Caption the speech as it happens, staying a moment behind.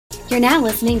You're now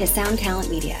listening to Sound Talent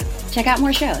Media. Check out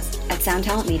more shows at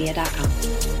soundtalentmedia.com.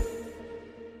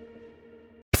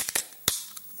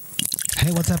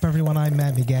 Hey, what's up, everyone? I'm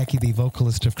Matt McGachy, the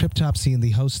vocalist of Cryptopsy and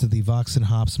the host of the Vox and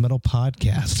Hops Metal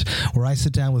Podcast, where I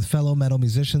sit down with fellow metal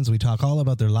musicians. We talk all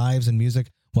about their lives and music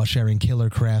while sharing killer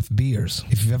craft beers.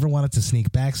 If you've ever wanted to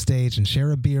sneak backstage and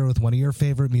share a beer with one of your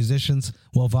favorite musicians,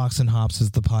 well, Vox and Hops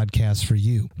is the podcast for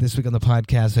you. This week on the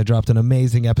podcast, I dropped an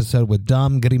amazing episode with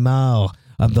Dom Grimal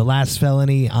of The Last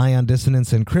Felony, Ion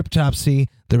Dissonance, and Cryptopsy.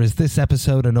 There is this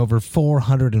episode and over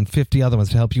 450 other ones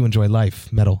to help you enjoy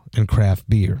life, metal, and craft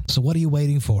beer. So what are you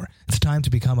waiting for? It's time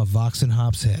to become a Vox and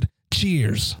Hops head.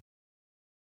 Cheers!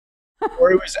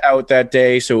 Corey was out that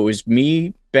day, so it was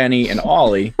me, Benny, and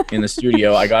Ollie in the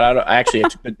studio. I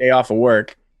took the day off of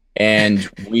work, and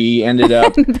we ended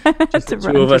up, just the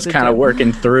two of us kind of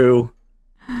working through.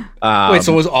 Wait,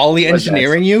 so was Ollie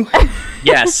engineering you?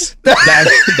 Yes,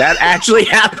 that actually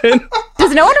happened.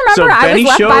 Does no one remember So I Benny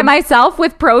was left by myself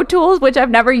with Pro Tools, which I've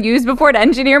never used before, to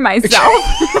engineer myself?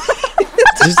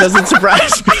 This doesn't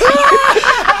surprise me.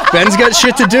 Ben's got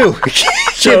shit to do.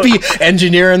 Can't be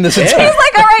engineering this entire. He's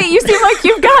like, all right, you seem like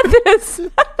you've got this.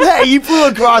 Hey, you flew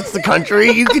across the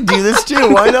country. You can do this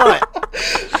too. Why not?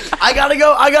 I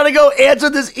gotta go answer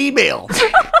this email.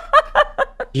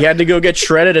 He had to go get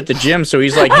shredded at the gym, so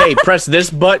he's like, hey, press this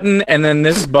button and then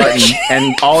this button.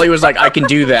 And Ollie was like, I can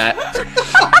do that.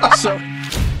 So,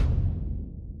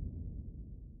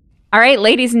 All right,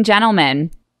 ladies and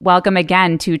gentlemen, welcome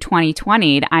again to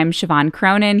 2020. I'm Siobhan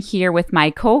Cronin here with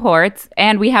my cohorts,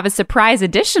 and we have a surprise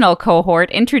additional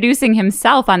cohort introducing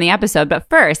himself on the episode. But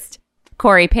first,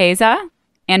 Corey Peza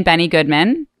and Benny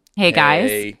Goodman. Hey, guys.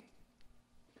 Hey.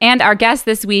 And our guest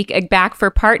this week, back for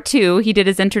part 2, he did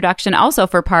his introduction also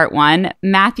for part 1,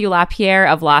 Matthew LaPierre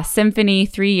of Lost Symphony,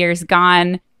 3 Years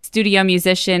Gone, studio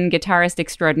musician, guitarist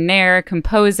extraordinaire,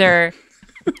 composer,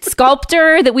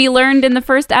 sculptor that we learned in the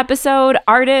first episode,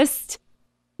 artist.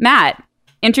 Matt,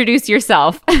 introduce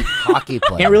yourself. Hockey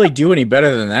player. can't really do any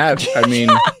better than that. I mean,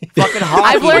 Fucking hockey.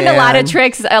 I've learned man. a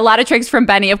lot of tricks from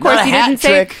Benny. Of course, Not a he hat didn't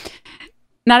say trick.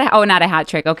 not a hat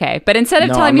trick. Okay, but instead of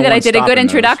No, telling I'm me the that I one did a good stopping those.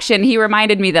 introduction, he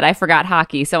reminded me that I forgot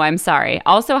hockey. So I'm sorry.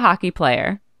 Also, hockey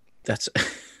player. that's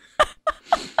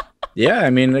yeah. I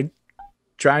mean, I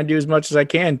try and do as much as I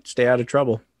can, stay out of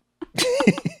trouble.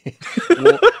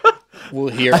 We'll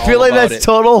hear. I feel all like about that's it.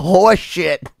 total horse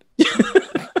shit. They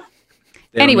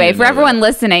don't Anyway, need to for know everyone that.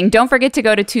 listening, don't forget to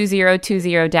go to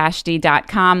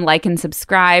 2020-d.com, like and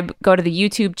subscribe. Go to the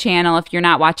YouTube channel. If you're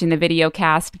not watching the video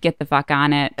cast, get the fuck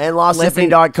on it. And Listen-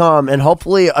 LostSymphony.com. And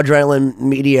hopefully Adrenaline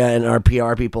Media and our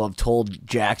PR people have told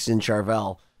Jackson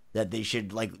Charvel that they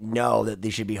should know that they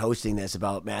should be hosting this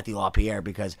about Matthew LaPierre,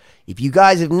 because if you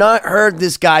guys have not heard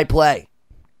this guy play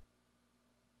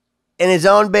in his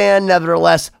own band,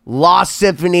 nevertheless,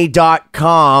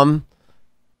 LostSymphony.com,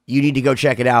 you need to go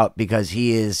check it out because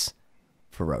he is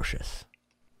ferocious.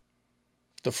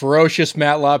 The ferocious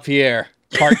Matt LaPierre,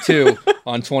 part 2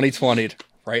 on 2020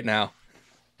 right now.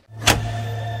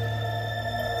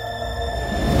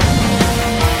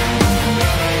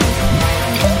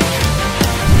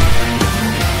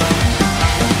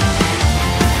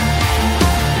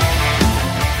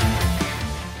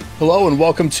 Hello and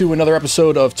welcome to another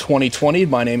episode of 2020.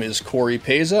 My name is Corey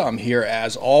Peza. I'm here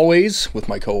as always with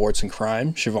my cohorts in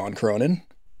crime, Siobhan Cronin.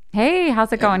 Hey,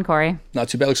 how's it going, Corey? Not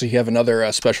too bad. Looks like you have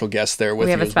another special guest there with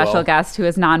We you have a as well. special guest who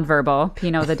is nonverbal,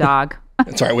 Pino the dog.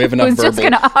 It's all right. We have enough Who's just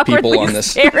verbal going to awkwardly people on this.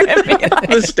 stare at me.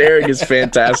 The staring is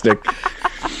fantastic.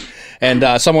 And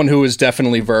someone who is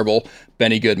definitely verbal,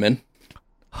 Benny Goodman.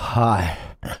 Hi.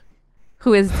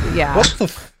 Who is, yeah. What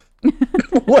the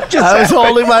What just I was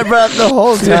holding my breath the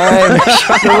whole time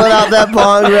to let out that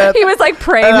bong rip. He was like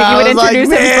praying And that you I would was like,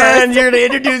 introduce him man, first. you're going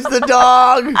to introduce the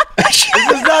dog.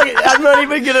 I'm not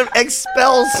even going to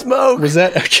expel smoke. Was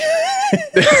that?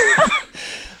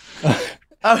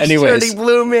 I was anyways. turning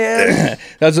blue, man.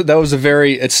 That was a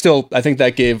very. It's still. I think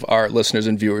that gave our listeners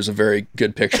and viewers a very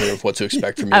good picture of what to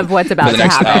expect from you Of what's for about the to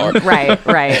next happen. hour.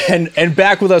 Right. And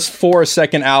back with us for a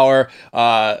second hour,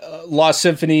 Lost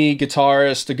Symphony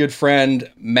guitarist, a good friend,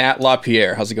 Matt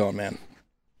LaPierre. How's it going, man?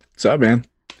 What's up, man?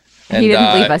 And, He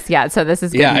didn't leave us yet, so this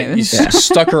is good Yeah, news. he's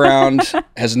stuck around.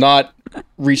 Has not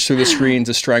reached through the screen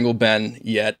to strangle Ben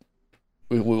yet.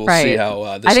 We will see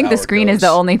how this I think the hour screen is goes. the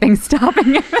only thing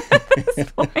stopping him at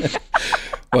this point.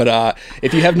 But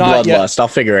if you have not yet, Bloodlust. I'll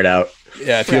figure it out.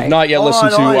 yeah, if you have Right. not yet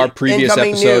listened to our previous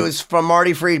Incoming episode, news from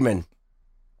Marty Friedman.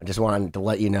 I just wanted to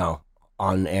let you know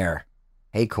on air.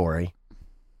 Hey, Corey.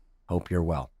 Hope you're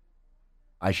well.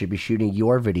 I should be shooting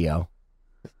your video.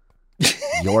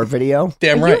 Your video?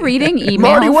 damn Are right. you reading emails?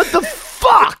 Marty, what the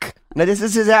fuck? Now, this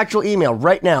is his actual email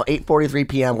right now, 8:43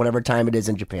 p.m., whatever time it is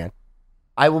in Japan.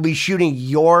 I will be shooting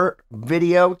your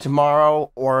video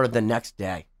tomorrow or the next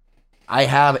day. I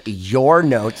have your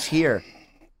notes here.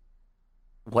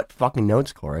 What fucking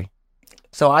notes, Corey?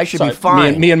 So I should be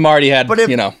fine. Me and Marty had, but if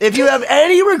you have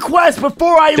any requests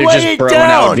before I They're lay just it throwing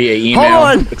down, out via email. hold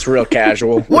on. It's real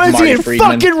casual. What is he, a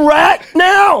Friedman. fucking rat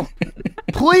now?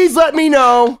 Please let me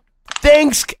know.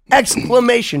 Thanks!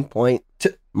 Exclamation point.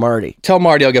 Marty. Tell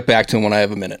Marty I'll get back to him when I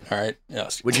have a minute. All right.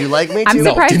 Yes. Would you like me to? I'm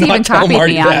surprised do he even not tell copied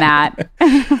Marty me on that.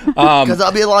 Because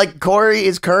I'll be like, Corey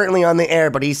is currently on the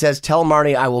air, but he says, tell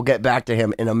Marty I will get back to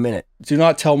him in a minute. Do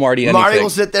not tell Marty anything. Marty will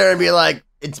sit there and be like,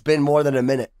 it's been more than a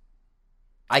minute.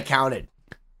 I counted.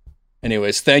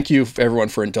 Anyways, thank you everyone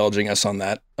for indulging us on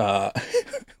that.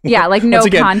 Yeah, like no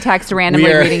again, context,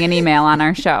 randomly reading an email on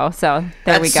our show. So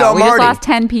there we That's go. so We just Marty. lost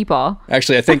 10 people.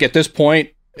 Actually, I think at this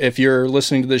point, if you're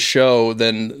listening to this show,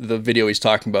 then the video he's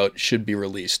talking about should be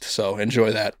released. So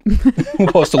enjoy that. We'll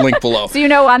post a link below.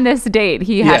 So on this date,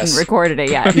 he hadn't recorded it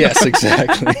yet. Yes,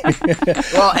 exactly.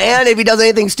 Well, and if he does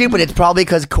anything stupid, it's probably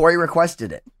because Corey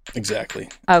requested it. Exactly.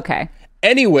 Okay.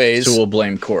 Anyways. So we'll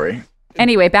blame Corey.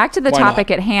 Anyway, back to the Why topic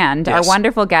not? at hand. Yes. Our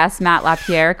wonderful guest, Matt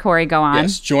LaPierre. Corey, go on.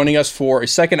 Yes, joining us for a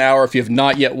second hour. If you have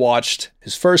not yet watched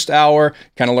his first hour,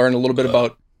 kind of learn a little bit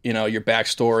about your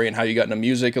backstory and how you got into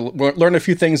music. Learn a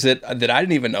few things that I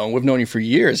didn't even know. We've known you for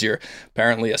years. You're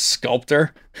apparently a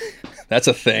sculptor. That's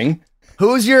a thing.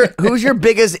 Who's your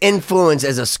biggest influence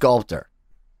as a sculptor?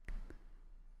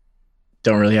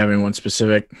 Don't really have anyone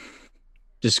specific.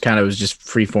 Just kind of was just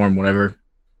freeform, whatever.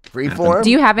 Freeform?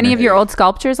 Do you have any of your old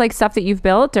sculptures, like stuff that you've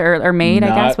built or made? I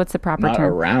guess what's the proper not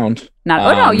term? Around.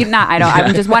 You've not. I don't.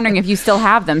 I'm just wondering if you still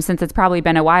have them since it's probably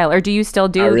been a while, or do you still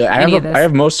do any of this? I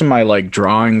have most of my like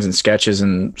drawings and sketches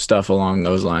and stuff along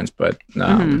those lines, but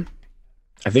I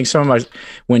think some of my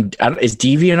is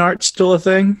DeviantArt still a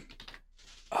thing?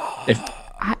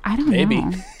 I don't Maybe.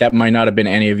 know. That might not have been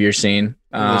any of your scene.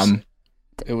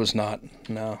 It was not.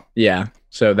 No. Yeah.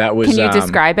 So that was. Can you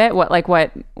describe it? What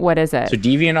is it? So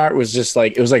DeviantArt was just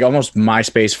like, it was like almost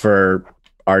MySpace for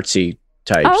artsy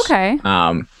types. Oh, okay.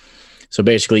 So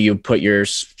basically you put your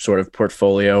sort of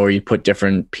portfolio or you put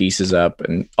different pieces up,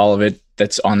 and all of it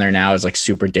that's on there now is like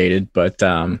super dated, but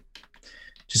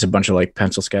just a bunch of like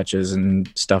pencil sketches and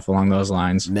stuff along those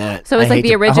lines. Matt, So it's like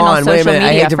the original social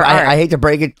media for art. I hate to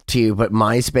break it to you, but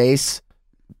MySpace,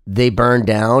 they burned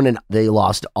down and they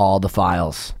lost all the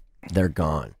files. They're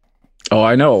gone. Oh,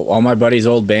 I know. All my buddies'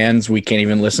 old bands, we can't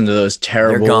even listen to those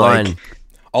terrible. They're gone. Like,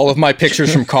 all of my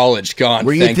pictures from college gone.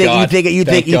 Where you think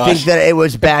that it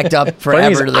was backed up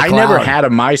forever to the cloud? I never had a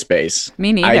MySpace.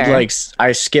 Me neither.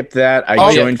 I skipped that.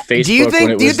 I joined Facebook. Do you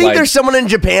think like, there's someone in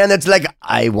Japan that's like,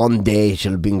 I one day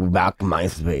shall bring back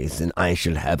MySpace and I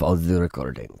shall have all the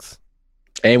recordings?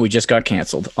 And we just got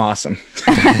canceled. Awesome.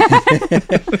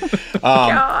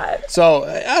 God. So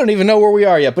I don't even know where we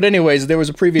are yet. But anyways, there was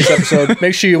a previous episode.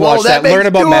 Make sure you watch that. Makes Learn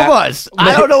about two Matt. of us.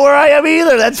 I don't know where I am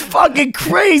either. That's fucking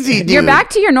crazy, dude. You're back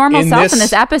to your normal In self in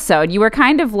this- this episode. You were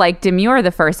kind of like demure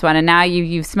the first one, and now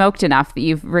you've smoked enough that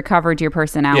you've recovered your Yeah,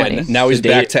 personality. now he's To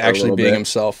date back to a actually little being bit.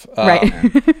 himself. Right.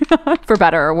 For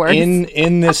better or worse.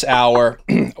 In this hour,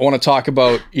 I want to talk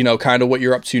about kind of what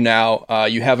you're up to now.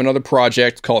 You have another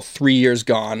project called 3 Years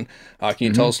Gone. Can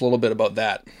you tell us a little bit about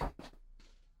that?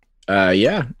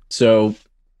 Yeah. So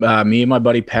me and my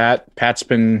buddy Pat's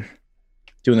been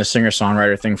doing the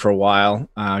singer-songwriter thing for a while.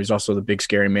 He's also the Big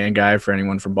Scary Man guy. For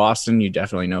anyone from Boston, you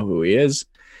definitely know who he is.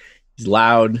 He's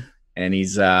loud, and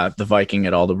he's the Viking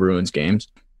at all the Bruins games.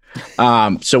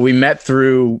 So we met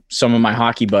through some of my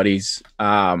hockey buddies.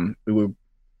 We were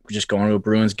just going to a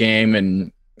Bruins game,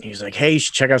 and he's like, hey, you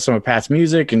should check out some of Pat's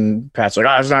music. And Pat's like,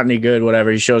 oh, it's not any good,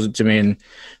 whatever. He shows it to me, and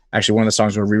actually one of the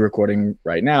songs we're re-recording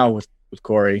right now with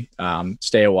Corey,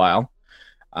 Stay a While.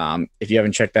 If you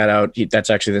haven't checked that out, that's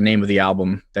actually the name of the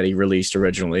album that he released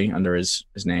originally under his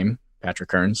name, Patrick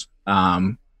Kearns.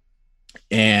 And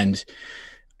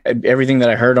everything that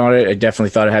I heard on it, I definitely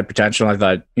thought it had potential. I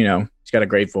thought, he's got a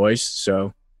great voice.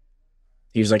 So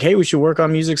he was like, hey, we should work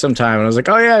on music sometime. And I was like,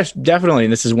 oh yeah, definitely.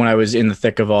 And this is when I was in the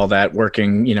thick of all that,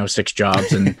 working, 6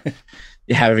 jobs and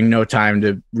having no time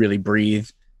to really breathe.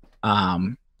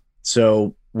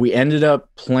 So we ended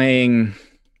up playing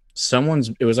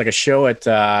it was like a show at,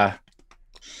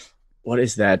 what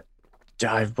is that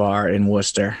dive bar in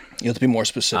Worcester? You have to be more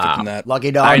specific than that.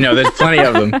 Lucky Dog. I know, there's plenty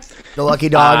of them. The Lucky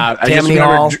Dog. I just Tammany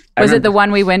remember- Hall. Was it the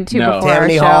one we went to No. before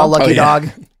Tammany our Hall, show? Lucky Oh, yeah. Dog.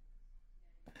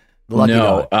 The Lucky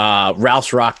Dog.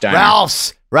 Ralph's Rock Diner.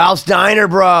 Ralph's Diner,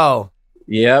 bro.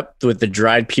 Yep, with the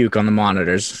dried puke on the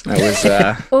monitors. That was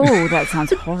Oh, that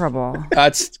sounds horrible.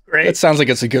 That's great. That sounds like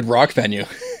it's a good rock venue.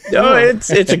 No, it's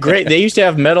a great. They used to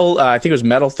have metal. I think it was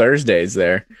Metal Thursdays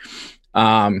there.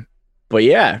 But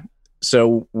yeah,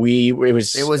 so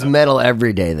it was metal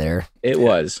every day there. It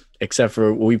was, except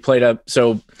for we played up.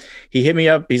 So he hit me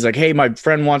up. He's like, "Hey, my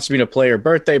friend wants me to play her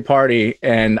birthday party,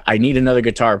 and I need another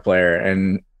guitar player."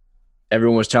 And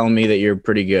everyone was telling me that you're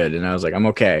pretty good, and I was like, "I'm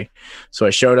okay." So I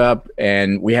showed up,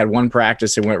 and we had one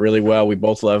practice. It went really well. We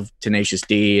both love Tenacious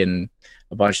D and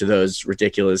a bunch of those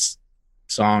ridiculous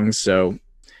songs. So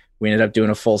we ended up doing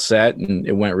a full set, and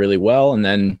it went really well. And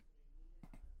then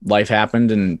life happened,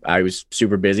 and I was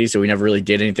super busy, so we never really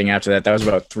did anything after that. That was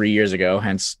about 3 years ago,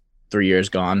 hence 3 years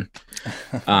gone.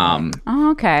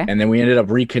 Okay. And then we ended up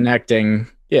reconnecting.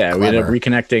 Yeah, we ended up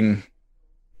reconnecting.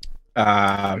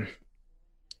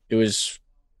 It was,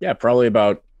 probably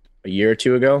about a year or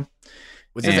two ago.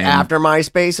 Was this after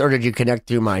MySpace, or did you connect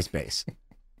through MySpace?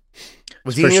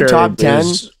 Was he in your your top 10?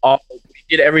 We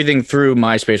did everything through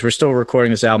MySpace. We're still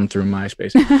recording this album through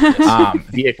MySpace.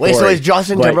 Via Wait, so Corey. is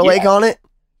Justin Timberlake on it?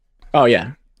 Oh,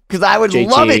 yeah. Because I would JT.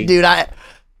 love it, dude.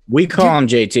 We call him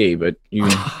JT, but you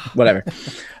whatever.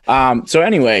 So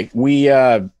anyway, we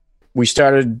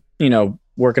started,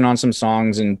 working on some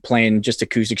songs and playing just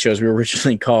acoustic shows. We were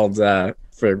originally called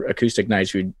for acoustic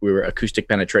nights. We were Acoustic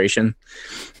Penetration.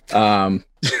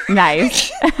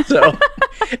 Nice. So,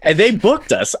 and they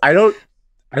booked us. I don't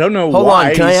know. Hold why.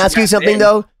 on, can I ask you something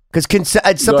though? Because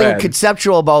it's something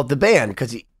conceptual about the band.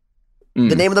 Because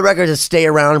the name of the record is "Stay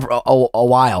Around for a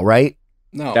While," right?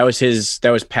 No, that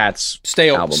was Pat's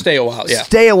album. Stay a while. Yeah,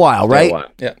 Stay a while, right? Stay a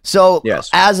while. Yeah. So yes.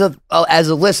 as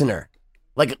a listener,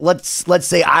 like let's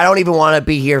say I don't even want to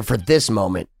be here for this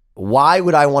moment. Why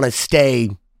would I want to stay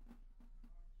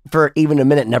for even a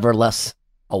minute, nevertheless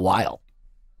a while?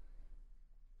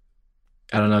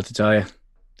 I don't know what to tell you.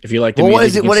 If you like the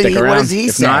music, what stick around. Does he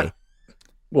if say? Not,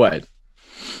 what?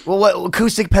 Well, what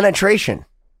Acoustic Penetration?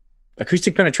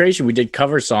 Acoustic Penetration. We did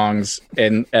cover songs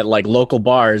at like local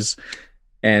bars,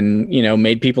 and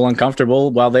made people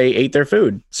uncomfortable while they ate their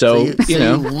food. So you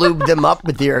lubed them up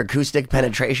with your Acoustic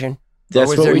Penetration. That's or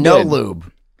was what there we no did.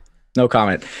 lube? No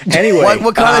comment. Anyway,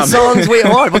 what kind of songs? Wait,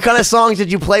 hold on. What kind of songs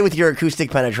did you play with your Acoustic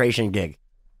Penetration gig?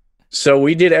 So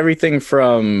we did everything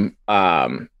from.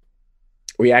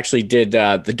 We actually did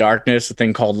The Darkness, a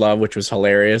thing called Love, which was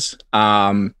hilarious.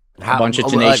 A bunch of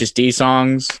Tenacious D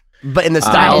songs. But in the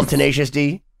style of Tenacious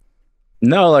D?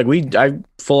 No, I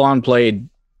full on played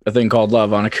a thing called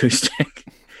Love on acoustic.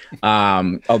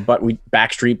 But we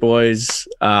Backstreet Boys,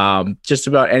 just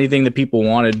about anything that people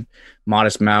wanted.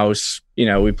 Modest Mouse,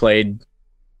 we played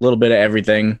a little bit of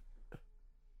everything.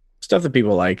 Stuff that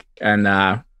people like.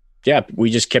 And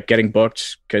we just kept getting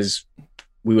booked because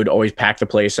we would always pack the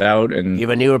place out, and you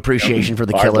have a new appreciation for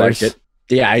the Killers.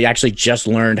 Yeah, I actually just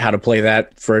learned how to play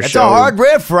that for a show. That's a hard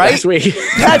riff, right? Last week.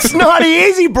 That's not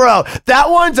easy, bro.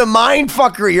 That one's a mind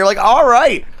fucker. You're like, all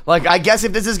right. Like, I guess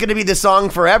if this is going to be the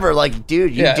song forever, like,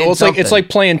 dude, you did something. It's like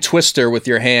playing Twister with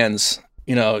your hands.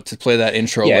 To play that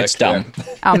intro. Yeah, lick it's dumb.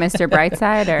 Oh, Mr.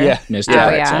 Brightside, or Mr.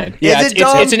 Brightside. Yeah,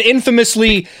 it's an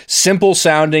infamously simple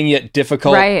sounding yet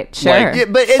difficult. Right, sure.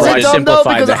 But is it dumb though?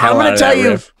 Because I'm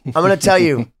going to tell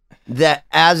you that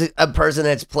as a person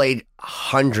that's played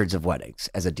hundreds of weddings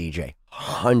as a DJ,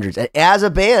 hundreds, and as a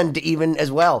band even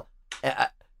as well,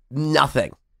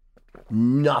 nothing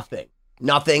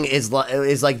is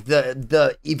like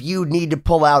the if you need to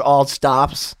pull out all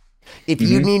stops, if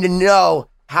you need to know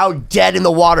how dead in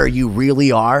the water you really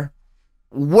are,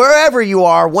 wherever you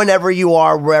are, whenever you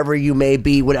are, wherever you may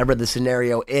be, whatever the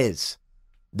scenario is,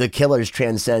 the Killers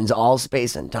transcends all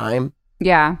space and time.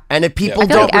 Yeah. And if people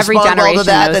don't respond well to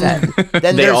that,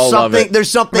 then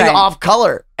there's something off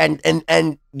color, and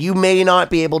you may not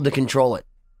be able to control it.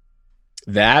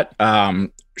 That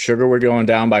Sugar We're Going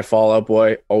Down by Fall Out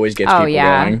Boy always gets people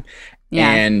going.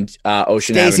 Yeah. And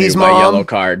Ocean Stacey's Avenue mom. by Yellow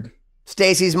Card.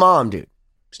 Stacy's mom, dude.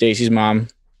 Stacy's mom.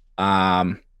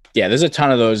 There's a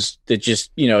ton of those that just,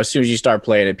 as soon as you start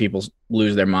playing it, people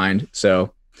lose their mind.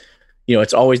 So,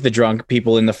 it's always the drunk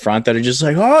people in the front that are just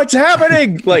like, oh, it's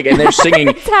happening. And they're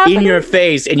singing in your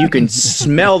face and you can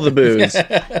smell the booze.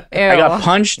 I got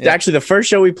punched. Yeah. Actually, the first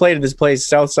show we played at this place,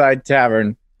 Southside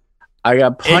Tavern, I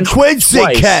got punched in Quincy,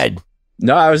 twice. Ked.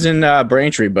 No, I was in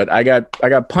Braintree, but I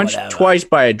got punched twice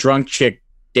by a drunk chick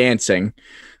dancing.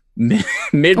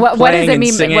 Mid what does it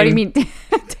mean? Singing. What do you mean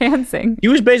dancing? He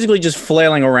was basically just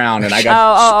flailing around, and I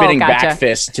got spinning back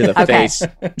fist to the face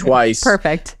twice.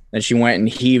 Perfect. Then she went and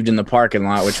heaved in the parking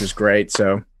lot, which was great.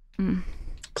 So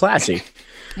classy.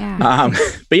 Yeah.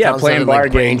 But yeah, sounds playing bar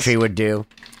like games. Braintree would do.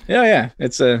 Yeah.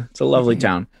 It's a lovely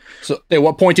town. So at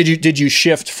what point did you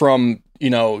shift from,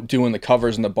 doing the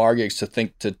covers and the bar gigs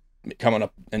to coming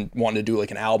up and wanting to do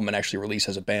like an album and actually release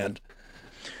as a band?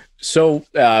 So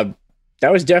that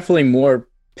was definitely more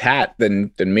Pat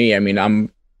than me. I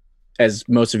mean, as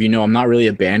most of you know, I'm not really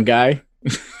a band guy.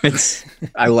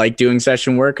 I like doing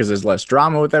session work because there's less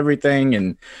drama with everything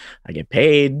and I get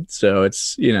paid. So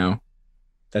it's,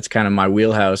 that's kind of my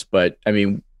wheelhouse. But I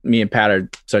mean, me and Pat are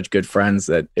such good friends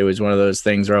that it was one of those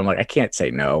things where I'm like, I can't say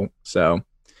no. So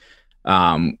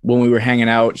when we were hanging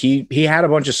out, he had a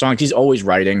bunch of songs. He's always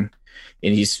writing,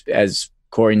 and he's, as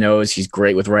Corey knows, he's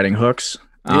great with writing hooks.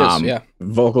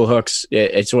 Vocal hooks.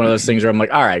 It's one of those things where I'm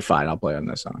like, all right, fine, I'll play on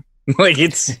this song. Like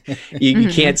it's you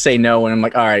can't say no when I'm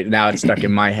like, all right, now it's stuck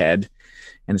in my head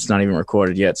and it's not even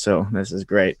recorded yet, so this is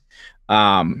great.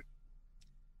 And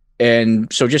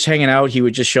so just hanging out, he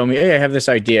would just show me, hey, I have this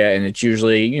idea, and it's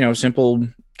usually simple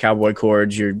cowboy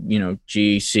chords, your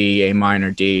G, C, A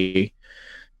minor, D,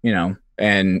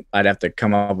 and I'd have to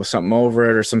come up with something over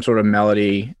it or some sort of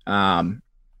melody. And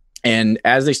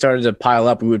as they started to pile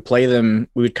up, we would play them.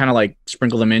 We would kind of like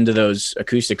sprinkle them into those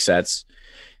acoustic sets.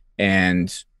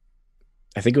 And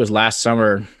I think it was last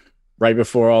summer, right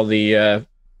before all the,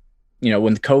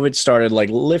 when COVID started like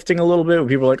lifting a little bit, when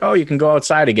people were like, oh, you can go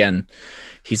outside again.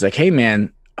 He's like, hey,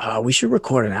 man, we should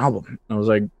record an album. I was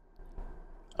like,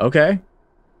 okay,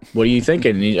 what are you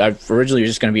thinking? And I originally was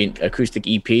just going to be an acoustic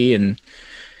EP, and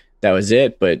that was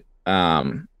it. But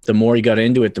the more he got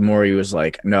into it, the more he was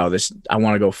like, no, I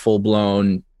want to go full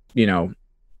blown,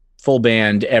 full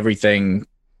band, everything,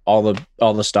 all the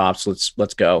stops.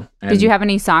 Let's go. And did you have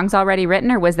any songs already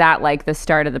written, or was that like the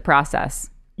start of the process?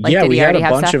 Like, yeah, we had a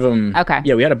bunch stuff? of them. Okay.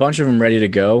 Yeah, we had a bunch of them ready to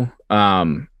go.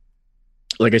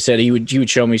 Like I said, he would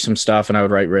show me some stuff, and I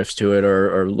would write riffs to it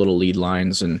or little lead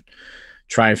lines and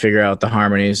try and figure out the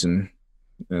harmonies, and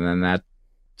then that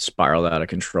spiraled out of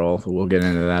control. We'll get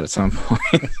into that at some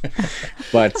point.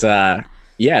 But so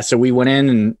we went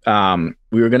in, and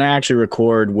we were going to actually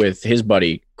record with his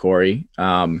buddy Corey.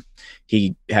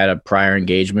 He had a prior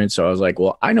engagement, so I was like,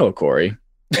 well, I know Corey,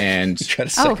 and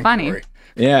funny. Corey.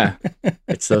 Yeah,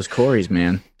 it's those Corys,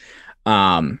 man.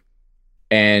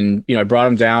 And I brought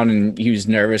him down, and he was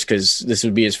nervous because this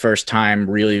would be his first time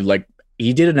really, like,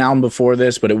 he did an album before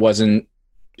this, but it wasn't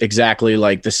exactly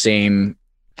like the same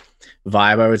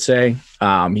vibe, I would say.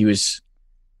 He was,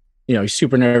 he's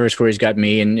super nervous where he's got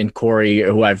me and Corey,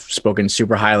 who I've spoken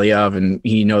super highly of, and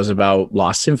he knows about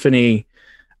Lost Symphony,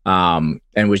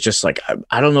 and was just like,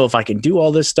 I don't know if I can do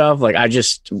all this stuff. Like,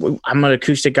 I'm an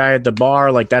acoustic guy at the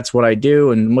bar. Like, that's what I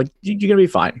do. And I'm like, you're going to be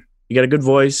fine. You got a good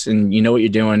voice and you know what you're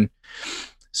doing.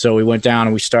 So we went down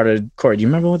and we started. Corey, do you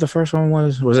remember what the first one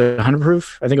was? Was it 100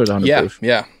 proof? I think it was 100 proof.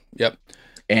 Yeah. Yep.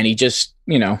 And he just,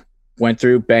 went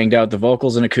through, banged out the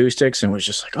vocals and acoustics, and was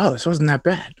just like, oh, this wasn't that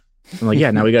bad. I'm like,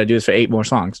 yeah, now we got to do this for 8 more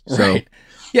songs. So, right.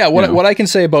 Yeah. What I can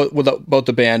say about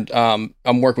the band,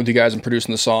 I'm working with you guys and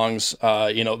producing the songs.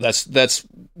 That's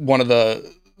one of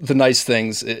the nice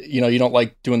things. You don't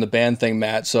like doing the band thing,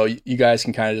 Matt. So you guys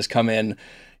can kind of just come in.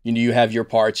 You have your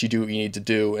parts. You do what you need to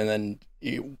do, and then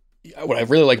what I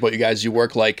really like about you guys is you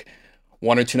work like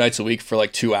 1 or 2 nights a week for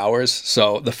like 2 hours.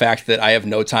 So the fact that I have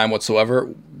no time whatsoever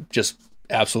just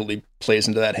absolutely plays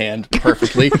into that hand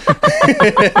perfectly. But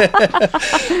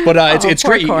it's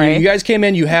great. You guys came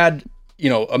in, you had,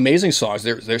 amazing songs.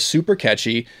 They're super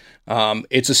catchy.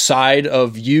 It's a side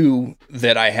of you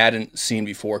that I hadn't seen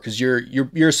before, because you're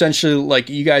essentially like,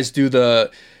 you guys do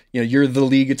you're the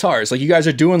lead guitarist. Like, you guys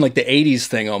are doing like the 80s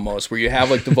thing almost, where you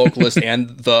have like the vocalist and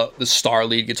the star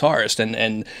lead guitarist,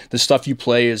 and the stuff you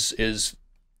play is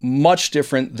much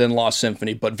different than Lost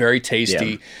Symphony, but very tasty.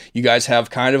 Yeah. You guys have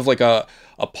kind of like a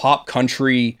pop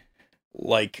country,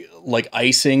 like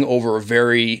icing over a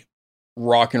very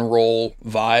rock and roll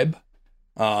vibe.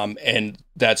 And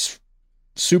that's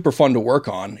super fun to work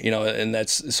on, and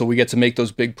so we get to make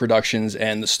those big productions,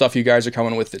 and the stuff you guys are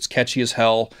coming with, it's catchy as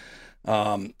hell.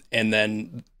 And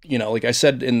then, like I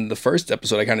said in the first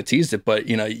episode, I kind of teased it, but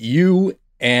you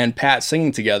and Pat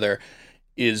singing together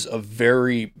is a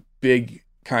very big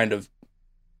kind of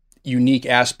unique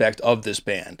aspect of this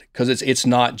band, because it's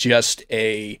not just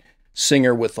a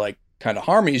singer with like kind of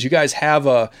harmonies. You guys have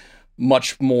a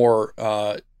much more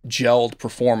gelled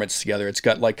performance together. It's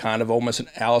got like kind of almost an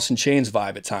Alice in Chains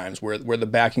vibe at times, where the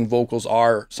backing vocals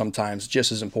are sometimes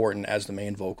just as important as the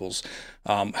main vocals.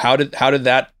 How did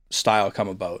that style come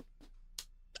about?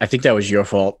 I think that was your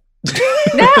fault.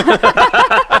 I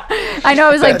know.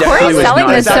 I was like, Corey's selling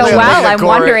this so well. I'm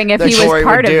wondering if he was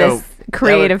part of this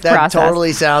creative process. That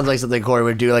totally sounds like something Corey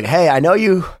would do. Like, hey, I know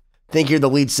you think you're the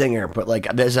lead singer, but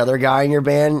like this other guy in your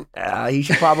band, he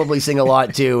should probably sing a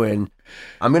lot too. And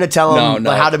I'm gonna tell him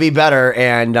how to be better.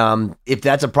 And if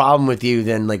that's a problem with you,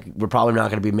 then like we're probably not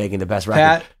gonna be making the best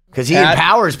record because he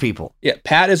empowers people. Yeah,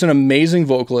 Pat is an amazing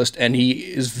vocalist, and he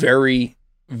is very,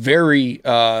 very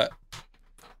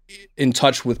in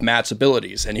touch with Matt's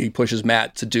abilities, and he pushes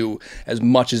Matt to do as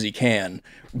much as he can,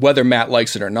 whether Matt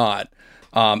likes it or not.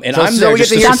 And so, I'm there we get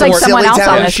just to to hear some like silly someone else on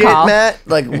town this shit, call. Matt.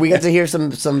 Like we get to hear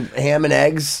some ham and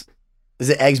eggs. Is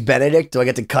it eggs Benedict? Do I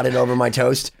get to cut it over my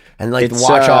toast and like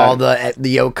watch all the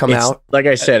yolk come out? Like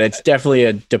I said, it's definitely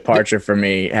a departure for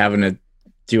me having to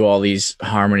do all these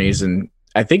harmonies, and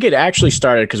I think it actually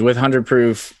started because with 100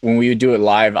 Proof, when we would do it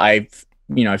live, I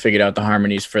figured out the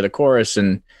harmonies for the chorus,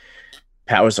 and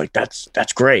Pat was like,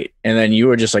 that's great. And then you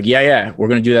were just like, yeah, we're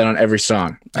going to do that on every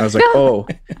song. I was like, oh.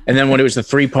 And then when it was the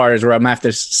 3 parters where I'm going to have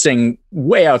to sing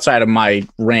way outside of my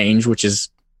range, which is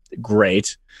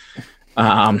great.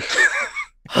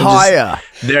 Higher.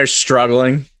 They're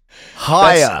struggling.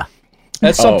 Higher.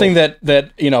 That's something that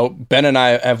Ben and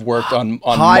I have worked on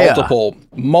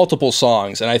multiple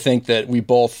songs, and I think that we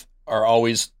both are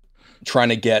always trying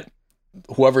to get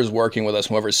whoever's working with us,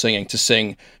 whoever's singing, to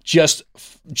sing just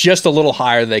a little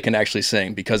higher they can actually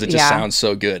sing because it just sounds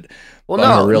so good. Well,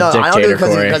 no, I don't do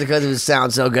it because it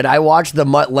sounds so good. I watched the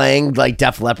Mutt Lange like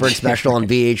Def Leppard special on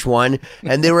VH1,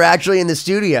 and they were actually in the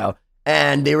studio.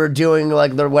 And they were doing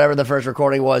like whatever the first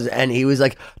recording was, and he was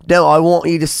like, "No, I want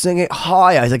you to sing it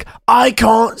high." I was like, "I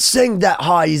can't sing that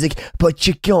high." He's like, "But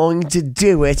you're going to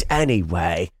do it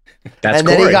anyway." That's and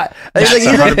Corey. Then he got, That's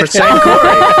 100%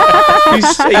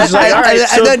 Corey. He's like, all right.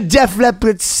 And then Def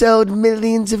Leppard sold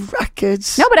millions of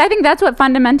records. No, but I think that's what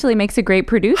fundamentally makes a great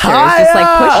producer. Is just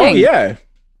like pushing. Oh, yeah.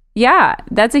 Yeah,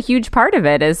 that's a huge part of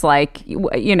it is like,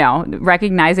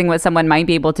 recognizing what someone might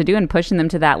be able to do and pushing them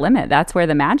to that limit. That's where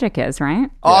the magic is, right?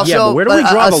 Also, but where do we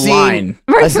draw the line?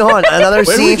 Another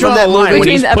scene from that movie when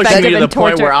he's pushing me to the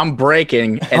point where I'm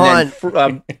breaking. And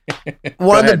then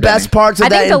one of the best parts of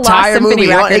that entire movie.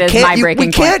 We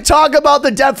can't talk about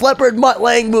the Def Leppard Mutt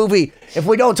Lange movie if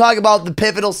we don't talk about the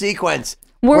pivotal sequence.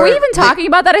 Were we even talking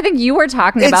about that? I think you were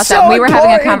talking about that. We were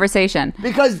having a conversation.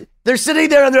 Because they're sitting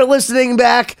there and they're listening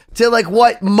back to like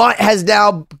what Mutt has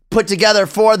now put together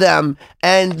for them,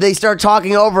 and they start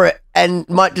talking over it, and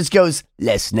Mutt just goes,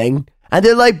 listening. And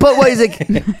they're like, but wait, he's like,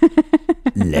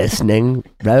 listening,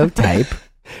 row type.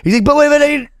 He's like, but wait a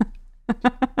minute,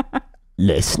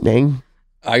 listening.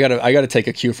 I gotta take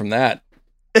a cue from that.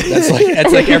 That's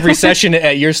like every session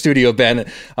at your studio,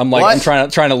 Ben. I'm like, what?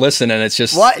 I'm trying to listen, and it's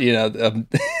just what?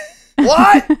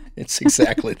 What? It's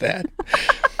exactly that.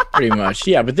 Pretty much,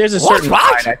 yeah. But there's a certain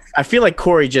line. I feel like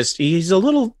Corey he's a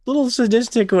little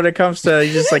sadistic when it comes to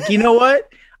he's just like, you know what?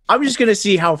 I'm just gonna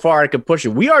see how far I can push it.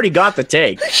 We already got the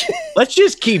take. Let's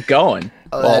just keep going.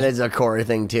 Oh, that is a Corey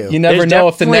thing too. You never know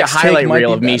if the next highlight take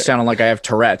reel of me sounding like I have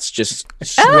Tourette's, just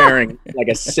swearing like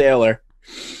a sailor.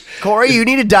 Corey, you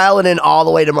need to dial it in all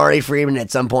the way to Marty Freeman at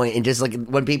some point, and just like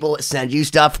when people send you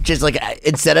stuff, just like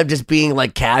instead of just being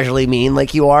like casually mean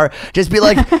like you are, just be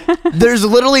like, "There's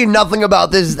literally nothing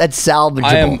about this that's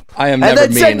salvageable." I am and never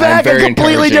then send back a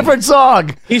completely different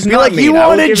song. He's be not like, mean. "You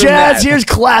wanted jazz? Here's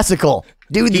classical.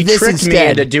 Do he this tricked instead." me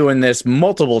into doing this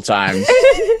multiple times,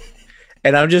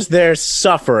 and I'm just there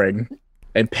suffering.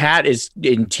 And Pat is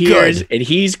in tears, and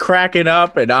he's cracking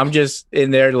up, and I'm just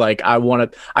in there like, I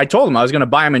told him I was going to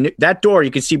buy him that door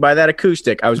you can see by that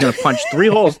acoustic. I was going to punch 3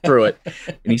 holes through it.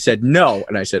 And he said, no.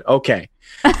 And I said, okay.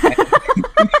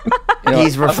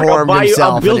 He's reformed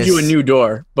himself. I'll build you a new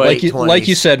door. But like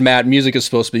you said, Matt, music is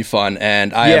supposed to be fun,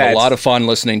 and I have a lot of fun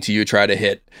listening to you try to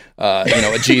hit a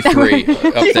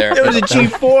G3 up there. It was a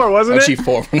G4, wasn't it? A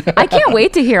G4. I can't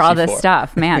wait to hear all this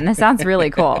stuff, man. This sounds really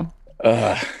cool.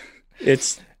 Yeah.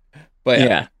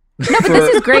 No, but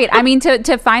this is great. I mean,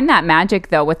 to find that magic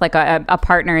though with like a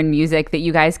partner in music that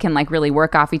you guys can like really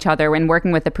work off each other when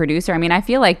working with the producer. I mean, I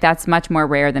feel like that's much more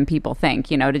rare than people think,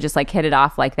 to just like hit it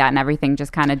off like that and everything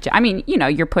just kind of, I mean,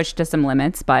 you're pushed to some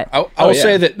limits, but I will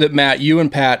say that Matt, you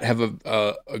and Pat have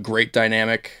a great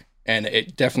dynamic, and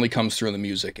it definitely comes through in the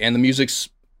music. And the music's,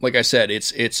 like I said,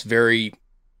 it's very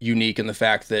unique in the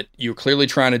fact that you're clearly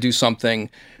trying to do something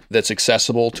that's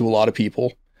accessible to a lot of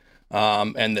people.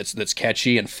 And that's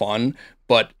catchy and fun,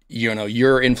 but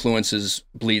your influences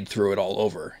bleed through it all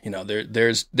over.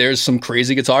 There's some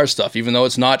crazy guitar stuff, even though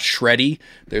it's not shreddy.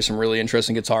 There's some really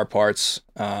interesting guitar parts.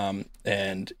 Are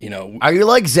you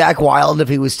like Zakk Wylde if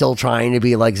he was still trying to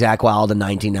be like Zakk Wylde in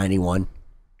 1991?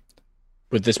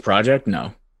 With this project,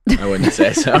 no, I wouldn't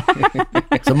say so.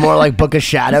 So more like Book of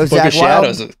Shadows. Book Zakk of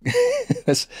Wylde?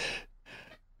 Shadows.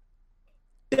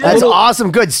 That's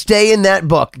awesome. Good. Stay in that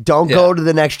book. Don't go to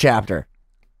the next chapter.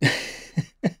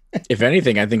 If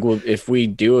anything, I think if we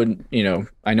do,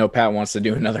 I know Pat wants to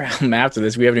do another album after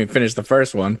this. We haven't even finished the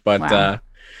first one, but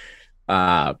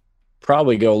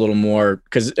probably go a little more,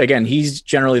 because again, he's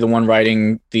generally the one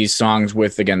writing these songs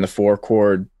with, again, the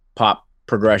 4-chord pop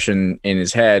progression in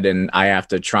his head, and I have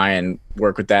to try and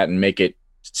work with that and make it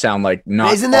sound like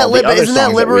not. Isn't that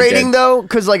liberating though?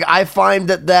 Because like I find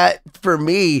that for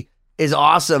me is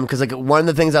awesome, because like one of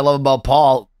the things I love about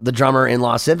Paul, the drummer in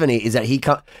Lost Symphony, is that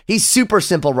he's super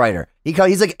simple writer.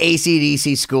 He's like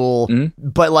AC/DC school,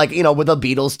 but like, with a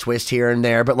Beatles twist here and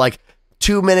there, but like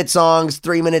 2-minute songs,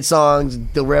 3-minute songs,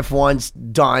 the riff once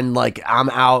done, like I'm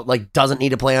out, like doesn't need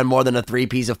to play on more than a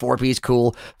 3-piece, a 4-piece,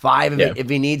 cool, 5 if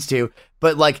he needs to.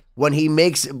 But like when he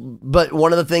but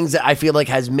one of the things that I feel like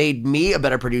has made me a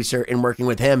better producer in working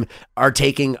with him are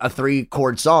taking a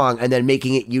 3-chord song and then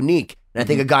making it unique. And I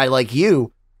think a guy like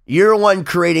you're the one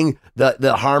creating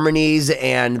the harmonies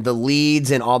and the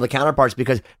leads and all the counterparts,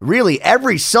 because really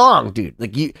every song, dude,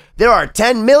 like there are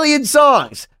 10 million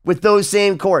songs with those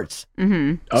same chords.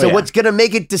 What's going to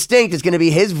make it distinct is going to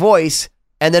be his voice,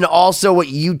 and then also what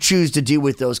you choose to do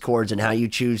with those chords and how you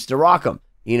choose to rock them.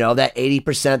 That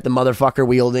 80%, the motherfucker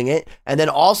wielding it, and then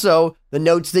also the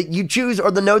notes that you choose or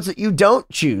the notes that you don't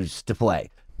choose to play.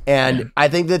 And I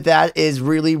think that is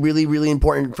really, really, really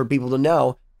important for people to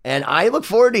know. And I look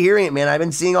forward to hearing it, man. I've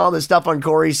been seeing all this stuff on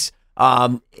Corey's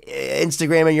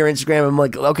Instagram and your Instagram. I'm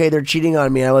like, okay, they're cheating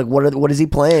on me. I'm like, what is he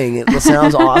playing? It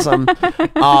sounds awesome.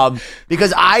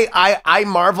 Because I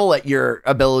marvel at your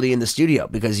ability in the studio,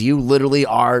 because you literally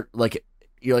are like,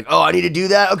 you're like, oh, I need to do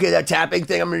that. Okay, that tapping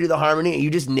thing, I'm going to do the harmony. And you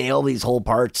just nail these whole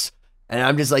parts. And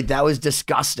I'm just like, that was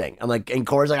disgusting. I'm like, and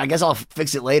Corey's like, I guess I'll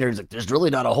fix it later. It's like, there's really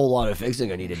not a whole lot of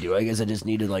fixing I need to do. I guess I just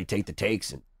need to like take the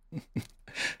takes. And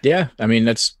yeah, I mean,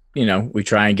 that's, we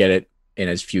try and get it in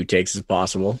as few takes as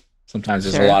possible. Sometimes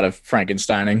there's a lot of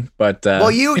Frankensteining, but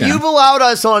well, you've allowed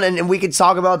us on, and we could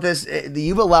talk about this.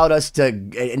 You've allowed us to,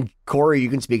 and Corey, you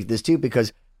can speak to this too,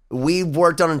 because we've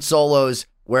worked on solos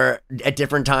where at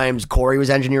different times Corey was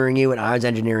engineering you and I was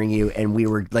engineering you, and we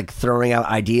were like throwing out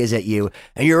ideas at you,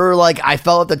 and you were like, I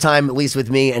felt at the time, at least with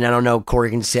me, and I don't know, Corey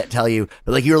can tell you,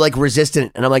 but like you were like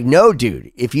resistant, and I'm like, no,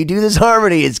 dude, if you do this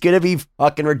harmony, it's gonna be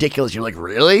fucking ridiculous. You're like,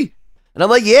 really? And I'm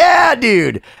like, yeah,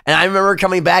 dude. And I remember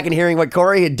coming back and hearing what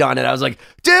Corey had done, and I was like,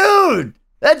 dude,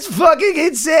 that's fucking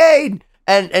insane.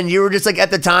 And you were just like,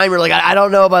 at the time, you're like, I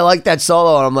don't know if I like that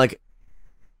solo, and I'm like,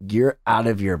 you're out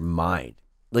of your mind.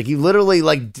 Like, you literally,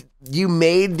 like, you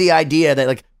made the idea that,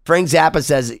 like, Frank Zappa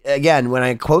says, again, when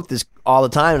I quote this all the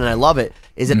time, and I love it,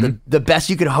 is that the best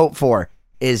you could hope for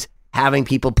is having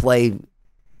people play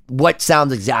what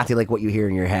sounds exactly like what you hear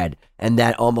in your head, and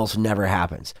that almost never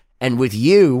happens. And with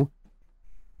you,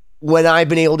 when I've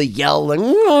been able to yell, like,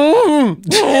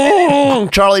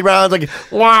 Charlie Brown's like,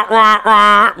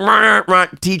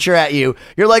 teacher at you,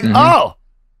 you're like, oh,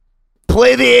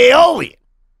 play the Aeolian.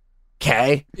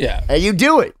 Okay. Yeah. And you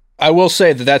do it. I will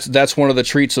say that's one of the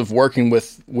treats of working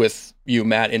with you,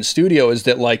 Matt, in studio, is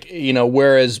that, like,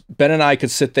 whereas Ben and I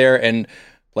could sit there and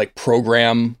like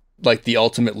program like the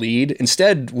ultimate lead,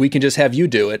 instead we can just have you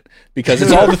do it, because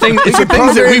it's all the things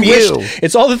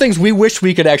it's all the things we wish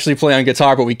we could actually play on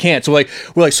guitar, but we can't. So we're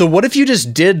like, so what if you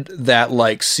just did that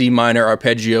like C minor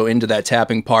arpeggio into that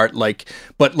tapping part, like,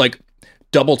 but like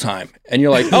double time, and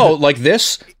you're like, oh, like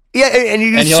this. Yeah, and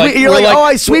you're like, oh,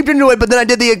 I sweeped into it, but then I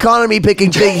did the economy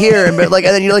picking thing here, and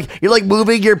then you're like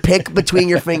moving your pick between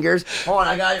your fingers. Hold on,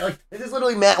 I got it. Like, this is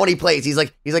literally Matt when he plays. He's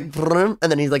like, and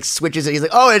then he like switches it. He's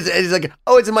like, oh,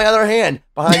 it's in my other hand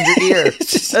behind your ear. And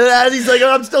then he's like,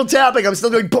 oh, I'm still tapping. I'm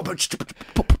still doing.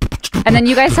 And then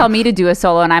you guys tell me to do a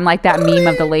solo, and I'm like that meme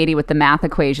of the lady with the math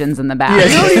equations in the back. Yeah,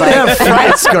 you don't even have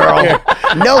frets, girl.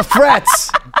 No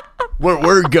frets.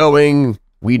 We're going.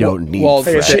 We don't need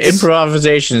frets.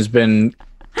 Improvisation has been,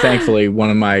 thankfully,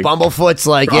 one of my... Bumblefoot's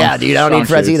like, yeah, dude, I don't need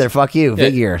frets either. Fuck you.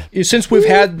 Figure. Since we've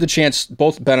had the chance,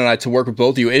 both Ben and I, to work with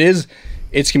both of you,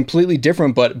 it's completely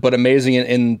different, but amazing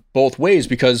in both ways,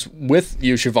 because with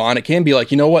you, Siobhan, it can be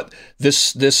like, you know what,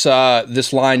 this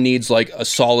line needs like a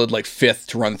solid like fifth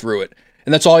to run through it.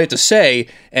 And that's all you have to say,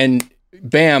 and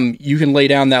bam, you can lay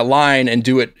down that line and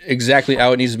do it exactly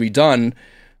how it needs to be done.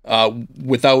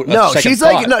 Without a second she's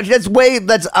thought. like, no,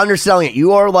 that's underselling it.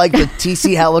 You are like the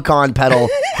TC Helicon pedal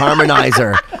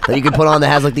harmonizer that you can put on that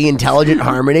has like the intelligent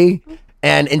harmony,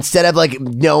 And instead of like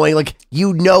knowing, like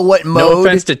what mode. No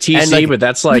offense to TC, like, but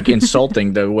that's like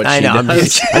insulting to what I she know.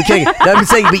 does. I'm kidding. No, I'm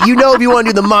just saying, but if you want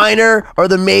to do the minor or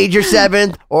the major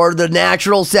seventh or the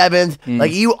natural seventh,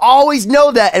 like you always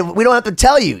know that, and we don't have to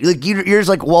tell you. Like you're just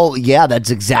like, well, yeah, that's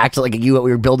exactly like we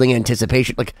were building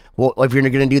anticipation. Like, well, if you're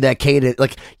going to do that cadence,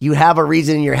 like you have a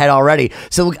reason in your head already.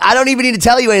 So I don't even need to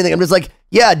tell you anything. I'm just like,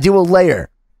 yeah, do a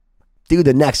layer, do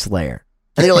the next layer.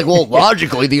 And they're like, well,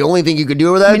 logically, the only thing you could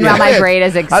do with that. Meanwhile, my brain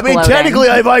is exploding. I mean, technically,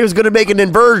 if I was going to make an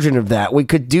inversion of that, we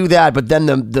could do that. But then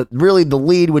the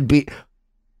lead would be,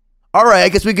 all right, I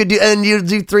guess we could do, and you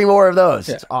do 3 more of those.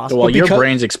 Yeah. It's awesome. Well, your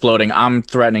brain's exploding. I'm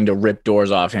threatening to rip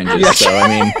doors off hinges. So, I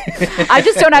mean, I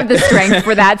just don't have the strength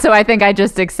for that. So I think I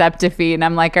just accept defeat. And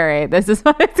I'm like, all right, this is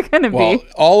what it's going to be.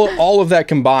 All of that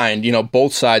combined,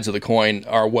 both sides of the coin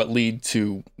are what lead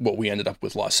to what we ended up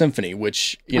with Lost Symphony,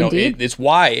 which, it's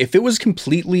why if it was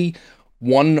completely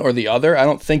one or the other, I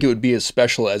don't think it would be as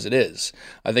special as it is.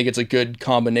 I think it's a good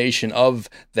combination of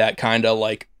that kind of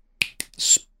like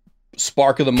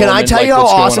spark of the moment. Can I tell you how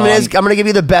awesome it is? I'm going to give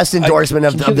you the best endorsement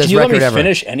of this record ever. Can you let me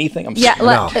finish anything? I'm sorry.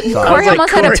 Corey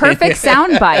almost had a perfect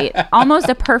sound bite. Almost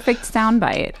a perfect sound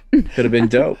bite. could have been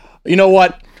dope. You know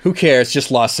what? Who cares?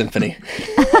 Just Lost Symphony.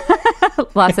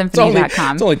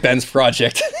 LostSymphony.com. It's only Ben's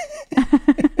project.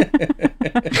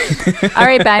 All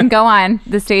right, Ben, go on.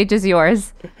 The stage is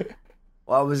yours.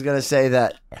 Well, I was going to say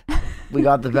that we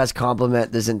got the best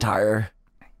compliment this entire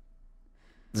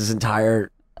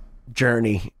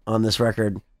journey on this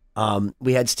record.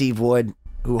 We had Steve Wood,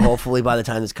 who hopefully by the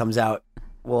time this comes out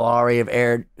will already have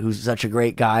aired, who's such a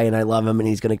great guy, and I love him, and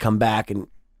he's going to come back, and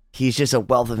he's just a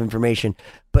wealth of information.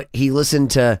 But he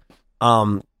listened to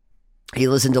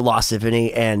Lost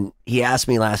Symphony, and he asked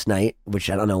me last night, which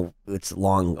I don't know, it's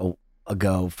long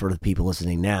ago for the people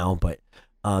listening now, but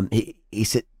he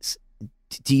said,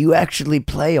 do you actually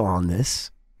play on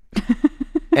this?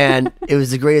 And it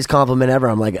was the greatest compliment ever.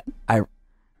 I'm like, I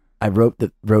wrote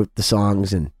the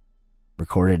songs and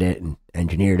recorded it and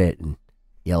engineered it and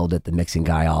yelled at the mixing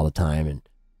guy all the time. And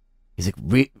he's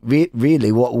like,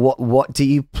 really? What do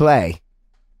you play?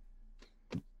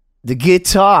 The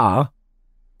guitar.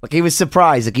 Like he was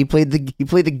surprised. Like he played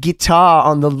the guitar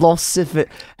on the Lost Symphony.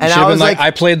 And I was like,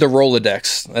 I played the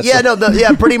Rolodex.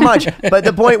 Pretty much. But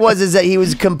the point is that he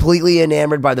was completely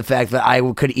enamored by the fact that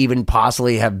I could even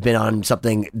possibly have been on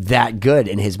something that good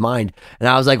in his mind. And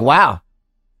I was like, wow.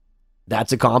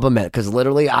 That's a compliment, because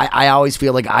literally I always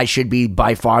feel like I should be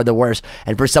by far the worst.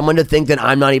 And for someone to think that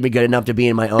I'm not even good enough to be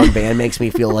in my own band makes me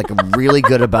feel like I'm really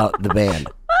good about the band.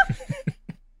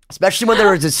 Especially when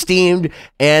they're as esteemed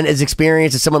and as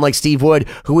experienced as someone like Steve Wood,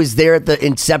 who was there at the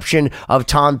inception of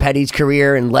Tom Petty's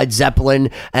career and Led Zeppelin,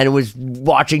 and was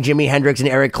watching Jimi Hendrix and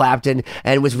Eric Clapton,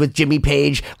 and was with Jimmy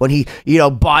Page when he,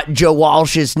 bought Joe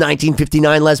Walsh's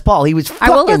 1959 Les Paul. He was fucking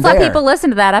there. I will let people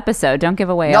listen to that episode. Don't give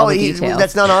away all the details.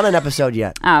 That's not on an episode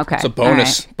yet. Oh, okay. It's a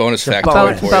bonus fact.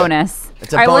 Bonus.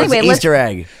 It's a bonus Easter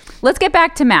egg. Let's get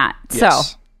back to Matt. Yes.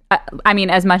 So, I mean,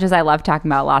 as much as I love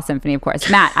talking about Lost Symphony, of course,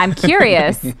 Matt, I'm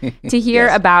curious to hear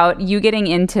about you getting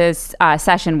into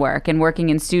session work and working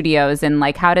in studios, and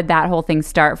like, how did that whole thing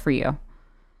start for you?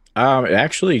 It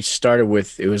actually started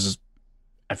with,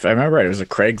 if I remember right, it was a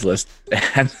Craigslist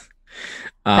ad.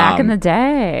 Back in the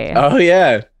day. Oh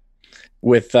yeah,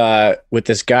 with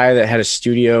this guy that had a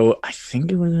studio. I think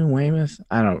it was in Weymouth.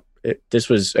 I don't. This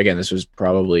was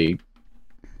probably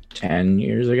 10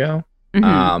 years ago.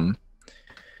 Mm-hmm.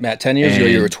 Matt, 10 years ago,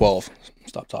 you were 12.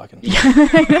 Stop talking.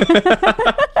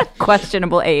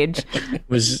 Questionable age.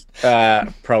 Was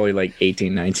probably like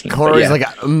 18, 19. Corey's like,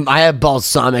 I have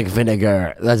balsamic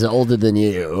vinegar. That's older than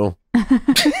you.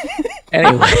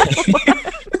 Anyway.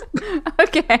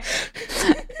 Okay.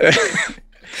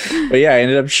 But yeah, I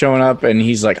ended up showing up, and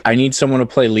he's like, I need someone to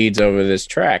play leads over this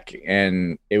track.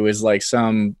 And it was like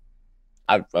I'm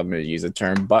going to use the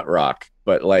term butt rock,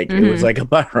 but like it was like a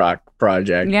butt rock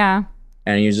project. Yeah.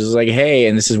 And he was just like, hey,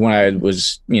 and this is when I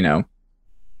was,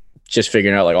 just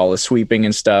figuring out like all the sweeping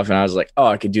and stuff. And I was like, oh,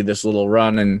 I could do this little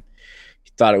run. And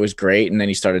he thought it was great. And then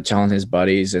he started telling his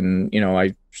buddies, and,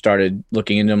 I started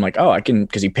looking into him like, oh, I can,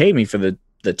 because he paid me for the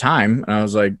time. And I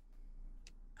was like,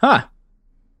 huh,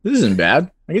 this isn't bad.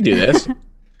 I can do this.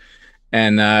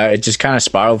 And it just kind of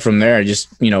spiraled from there. Just,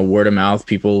 word of mouth,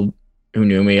 people who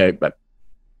knew me, I've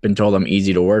been told I'm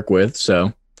easy to work with.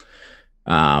 So,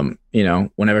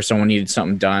 whenever someone needed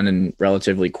something done and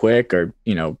relatively quick, or,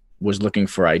 was looking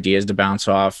for ideas to bounce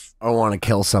off. I want to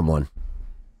kill someone.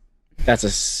 That's a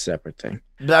separate thing.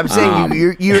 But I'm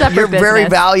saying you're very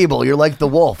valuable. You're like the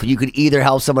wolf. You could either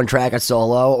help someone track a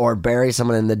solo or bury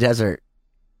someone in the desert.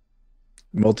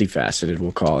 multifaceted,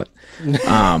 we'll call it.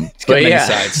 It's got many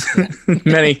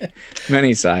sides.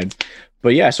 many sides.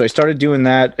 But yeah, so I started doing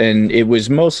that, and it was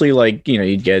mostly like,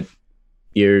 you'd get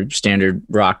your standard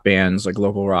rock bands, like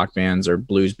local rock bands or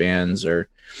blues bands, or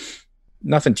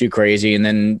nothing too crazy. And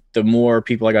then the more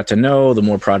people I got to know, the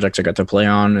more projects I got to play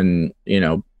on, and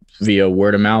via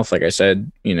word of mouth, like I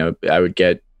said, I would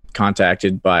get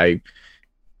contacted by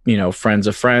friends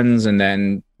of friends, and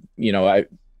then I,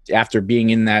 after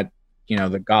being in that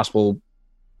the gospel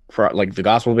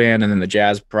band and then the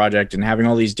jazz project and having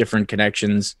all these different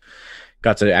connections,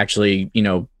 got to actually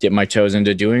dip my toes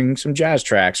into doing some jazz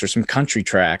tracks or some country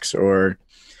tracks, or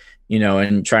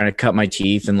and trying to cut my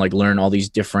teeth and like learn all these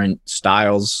different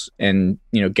styles, and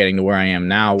getting to where I am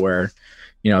now, where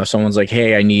if someone's like,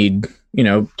 hey, I need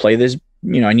play this,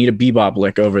 I need a bebop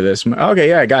lick over this, okay,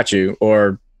 yeah, I got you.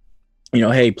 Or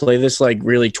hey, play this like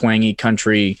really twangy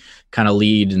country kind of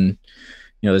lead, and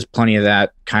there's plenty of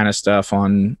that kind of stuff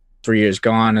on 3 Years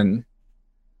Gone. And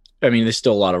I mean, there's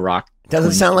still a lot of rock.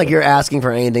 Doesn't sound like you're asking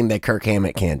for anything that Kirk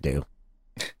Hammett can't do.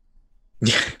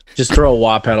 Just throw a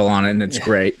wah pedal on it and it's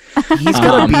great. He's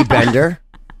got a B-bender.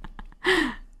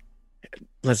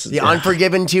 The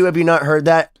Unforgiven 2, have you not heard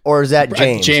that? Or is that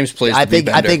James? James plays I think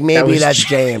maybe that's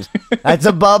James. That's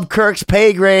above Kirk's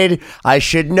pay grade. I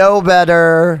should know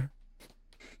better.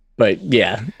 But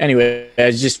yeah, anyway,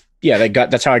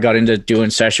 that's how I got into doing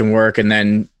session work. And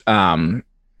then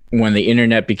when the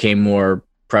internet became more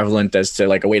prevalent as to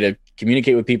like a way to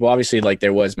communicate with people, obviously like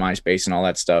there was MySpace and all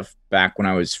that stuff back when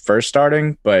I was first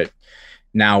starting, but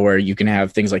now where you can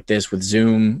have things like this with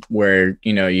Zoom, where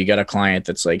you got a client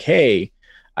that's like, hey,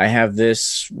 I have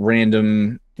this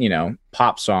random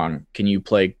pop song, can you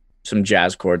play some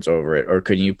jazz chords over it, or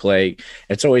can you play,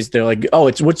 it's always, they're like, oh,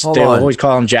 it's they always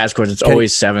call them jazz chords, it's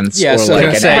always sevenths, or so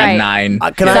like an right. 9.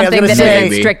 Something that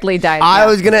isn't strictly died. I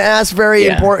was gonna ask very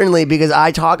importantly, because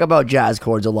I talk about jazz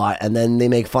chords a lot and then they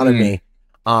make fun of me.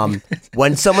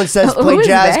 When someone says play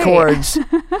jazz chords,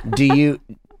 do you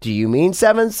mean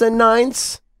 7ths and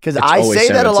 9ths? Because I say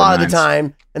that a lot of the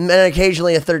time, and then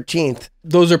occasionally a 13th.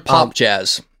 Those are pop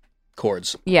jazz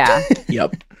chords. Yeah.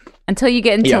 Yep. Until you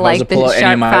get into like the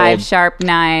sharp 5, sharp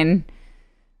 9.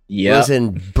 Yeah.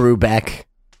 Listen, Brubeck.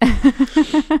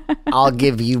 I'll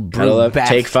give you Brubeck.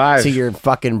 Take 5 to your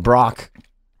fucking Brock,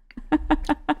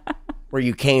 where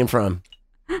you came from.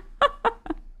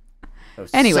 So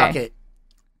anyway. Suck it.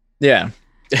 Yeah.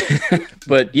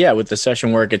 But yeah, with the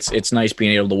session work, it's nice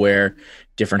being able to wear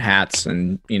different hats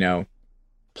and,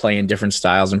 play in different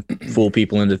styles and fool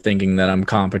people into thinking that I'm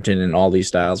competent in all these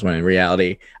styles, when in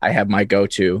reality, I have my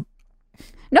go-to.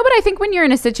 No, but I think when you're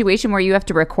in a situation where you have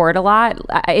to record a lot,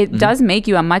 it does make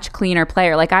you a much cleaner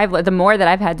player. Like the more that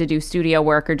I've had to do studio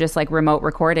work or just like remote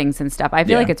recordings and stuff, I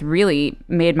feel like it's really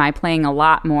made my playing a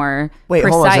lot more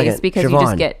precise, because Siobhan, you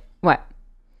just get what?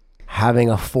 Having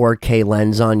a 4K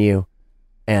lens on you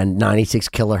and 96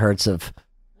 kilohertz of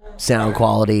sound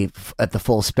quality at the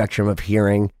full spectrum of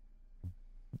hearing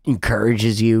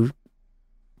encourages you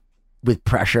with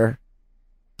pressure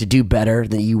to do better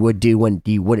than you would do when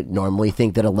you wouldn't normally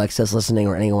think that Alexa's listening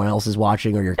or anyone else is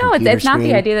watching, or your computer it's not screen.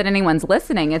 the idea that anyone's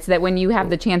listening. It's that when you have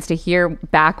the chance to hear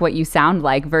back what you sound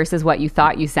like versus what you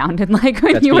thought you sounded like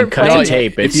when you were playing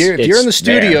tape. If you're in the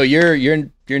studio,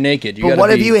 you're naked. But what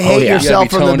if you hate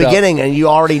yourself from the beginning and you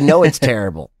already know it's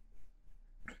terrible?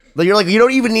 But you're like, you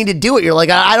don't even need to do it. You're like,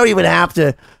 I don't even have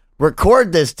to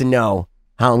record this to know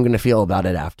how I'm going to feel about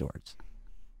it afterwards.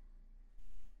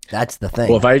 That's the thing.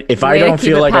 Well, if I don't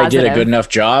feel like I did a good enough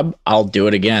job, I'll do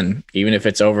it again, even if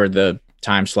it's over the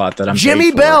time slot that I'm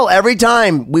Jimmy Bell, every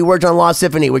time we worked on Lost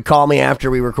Symphony, would call me after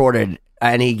we recorded,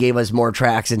 and he gave us more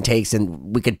tracks and takes,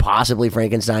 and we could possibly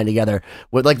Frankenstein together.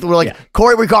 We're like,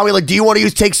 Corey would call me like, do you want to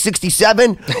use take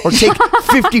 67 or take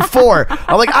 54?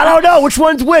 I'm like, I don't know, which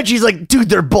one's which? He's like, dude,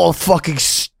 they're both fucking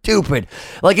stupid.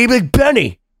 Like, he'd be like,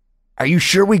 Benny, are you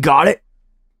sure we got it?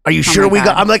 Are you sure we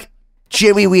got? I'm like,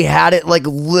 Jimmy, we had it like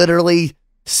literally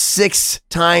 6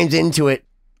 times into it.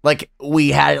 Like, we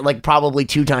had it like probably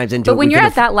 2 times into it. But when you're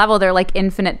at that level, there are like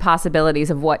infinite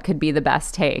possibilities of what could be the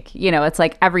best take. It's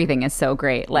like everything is so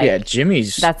great. Like,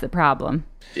 Jimmy's. That's the problem.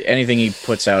 Anything he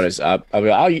puts out is up.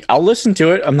 I'll listen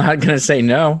to it. I'm not going to say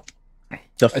no.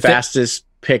 The fastest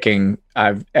picking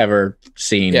I've ever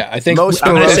seen. Yeah, I think most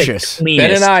ferocious.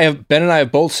 Ben and I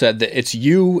have both said that it's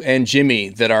you and Jimmy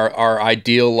that are our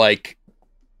ideal. Like,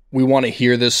 we want to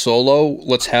hear this solo.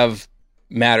 Let's have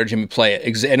Matt or Jimmy play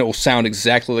it, and it will sound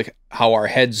exactly like how our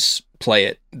heads play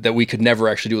it, that we could never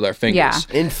actually do with our fingers.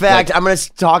 Yeah. In fact, I'm going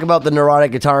to talk about the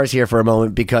neurotic guitarist here for a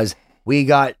moment, because we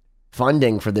got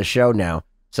funding for this show now.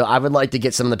 So I would like to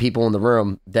get some of the people in the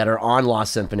room that are on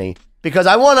Lost Symphony because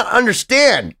I want to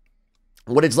understand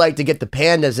what it's like to get the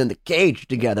pandas in the cage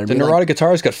together. The Neurotic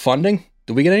Guitarist got funding?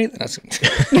 Did we get anything?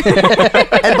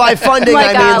 And by funding,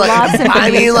 Like, I mean Lost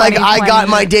Symphony I got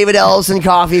 2020. my David Ellison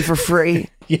coffee for free.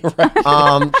 You're right.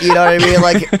 You know what I mean?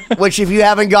 Like, which if you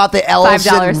haven't got the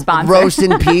Ellison sponsor. roast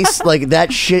in peace, like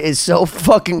that shit is so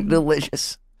fucking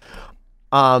delicious.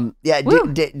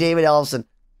 David Ellison.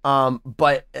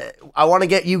 But I want to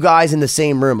get you guys in the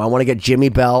same room. I want to get Jimmy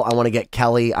Bell. I want to get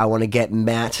Kelly. I want to get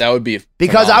Matt. That would be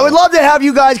because phenomenal. I would love to have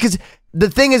you guys. Because the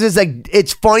thing is like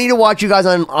it's funny to watch you guys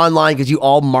online because you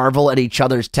all marvel at each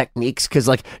other's techniques. Because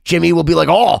like Jimmy will be like,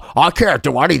 "Oh, I can't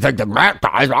do anything that Matt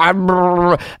does,"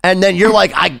 and then you're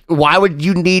like, "Why would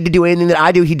you need to do anything that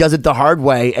I do? He does it the hard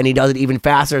way, and he does it even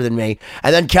faster than me."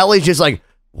 And then Kelly's just like,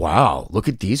 "Wow, look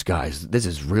at these guys. This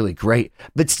is really great."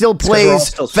 But still plays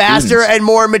still faster students. and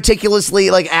more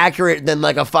meticulously like accurate than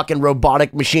like a fucking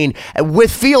robotic machine and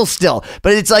with feel still.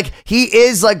 But it's like he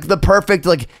is like the perfect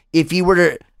like if you were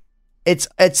to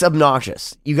it's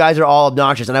obnoxious. You guys are all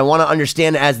obnoxious. And I want to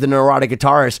understand as the Neurotic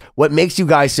Guitarist what makes you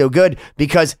guys so good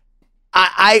because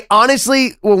I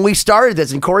honestly when we started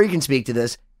this and Corey can speak to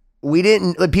this, we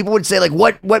didn't like people would say like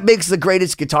what makes the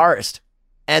greatest guitarist?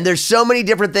 And there's so many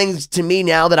different things to me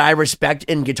now that I respect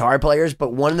in guitar players,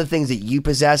 but one of the things that you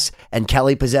possess and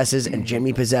Kelly possesses and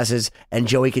Jimmy possesses and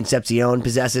Joey Concepcion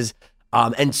possesses,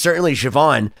 and certainly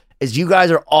Siobhan, is you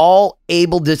guys are all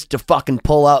able just to fucking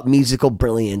pull out musical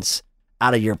brilliance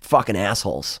out of your fucking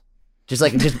assholes. Just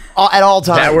at all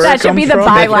times. That should be the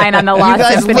byline on the You Lost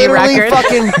guys Symphony literally record.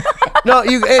 fucking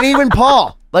and even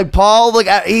Paul. Like Paul,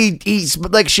 like he's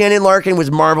like Shannon Larkin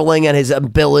was marveling at his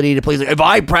ability to play. Like, if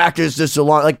I practiced this so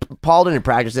long, like Paul didn't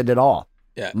practice it at all.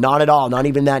 Yeah. Not at all. Not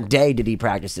even that day did he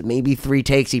practice it. Maybe 3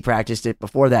 takes he practiced it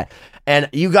before that. And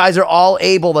you guys are all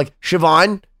able. Like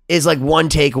Siobhan is like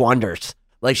 1-take wonders.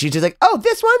 Like she's just like, oh,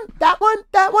 this one, that one,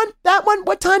 that one, that one.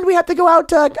 What time do we have to go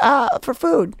out for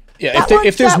food? Yeah,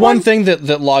 if there's one thing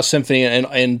that Lost Symphony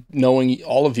and knowing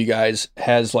all of you guys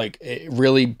has like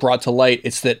really brought to light,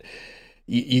 it's that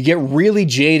you get really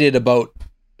jaded about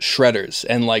shredders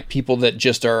and like people that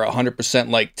just are 100%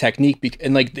 like technique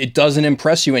and like it doesn't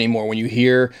impress you anymore when you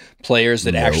hear players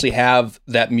that actually have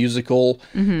that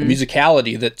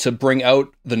musicality that to bring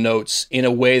out the notes in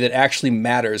a way that actually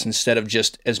matters instead of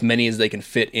just as many as they can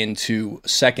fit into a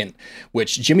second,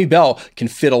 which Jimmy Bell can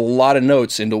fit a lot of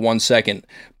notes into 1 second,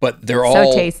 but they're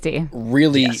all tasty.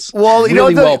 really Well, you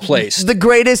really know, well placed. The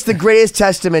greatest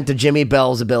testament to Jimmy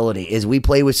Bell's ability is we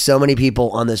play with so many people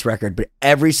on this record, but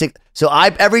every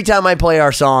time I play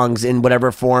our songs in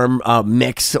whatever form,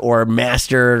 mix or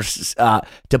master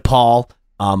to Paul,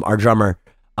 our drummer,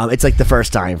 it's like the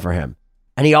first time for him.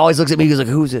 And he always looks at me, he goes like,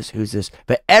 who's this? Who's this?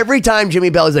 But every time Jimmy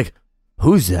Bell is like,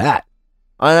 who's that?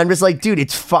 And I'm just like, dude,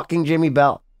 it's fucking Jimmy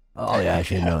Bell. Oh yeah, I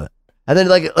should know that. And then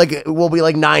like we'll be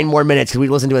like 9 more minutes because we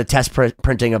listened to a test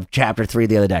printing of chapter 3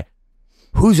 the other day.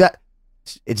 Who's that?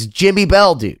 It's Jimmy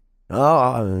Bell, dude.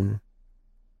 Oh,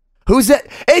 who's that?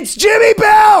 It's Jimmy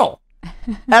Bell.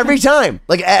 Every time,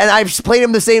 like, and I've played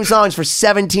him the same songs for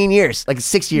 17 years, like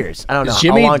 6 years. I don't know.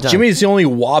 a long time. Jimmy's the only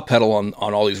wah pedal on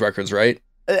all these records, right?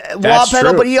 Wah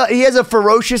pedal, true. but he has a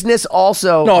ferociousness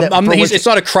also. No, that- it's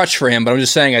not a crutch for him, but I'm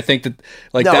just saying. I think that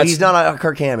like no, that's he's not a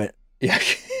Kirk Hammett. Yeah.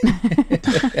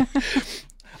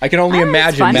 I can only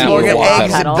imagine funny. Matt More with a Morgan wah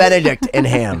eggs pedal. and Benedict and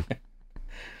ham,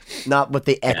 not with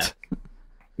the et.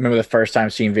 Remember the first time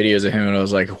seeing videos of him, and I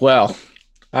was like, well,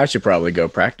 I should probably go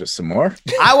practice some more.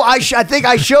 I think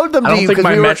I showed them I to don't you think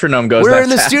because my metronome goes we were that in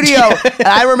the fast. studio, and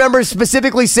I remember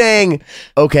specifically saying,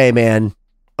 "Okay, man,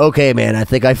 I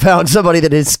think I found somebody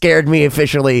that has scared me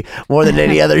officially more than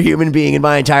any other human being in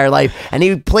my entire life." And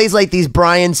he plays like these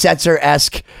Brian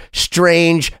Setzer-esque,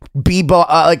 strange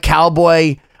bebop,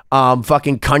 cowboy,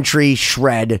 fucking country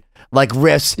shred like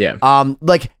riffs,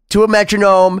 like to a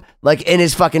metronome, like in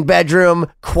his fucking bedroom,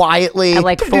 quietly At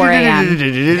like 4 a.m.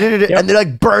 and they're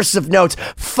like bursts of notes,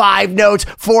 5 notes,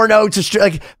 4 notes,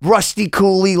 like Rusty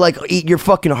Cooley, like eat your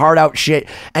fucking heart out shit.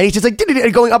 And he's just like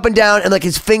going up and down, and like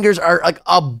his fingers are like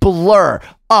a blur,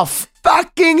 a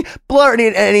fucking blur.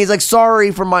 And he's like,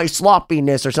 sorry for my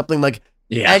sloppiness or something like.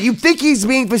 Yeah. And you think he's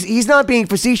not being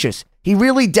facetious. He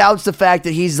really doubts the fact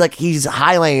that he's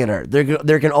Highlander.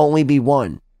 There can only be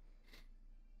one.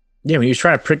 Yeah, when he was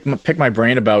trying to pick my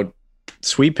brain about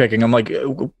sweep picking, I'm like,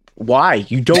 why?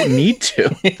 You don't need to.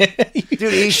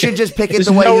 Dude, he should just pick it There's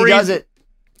the way no he does reason.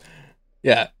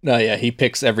 it. He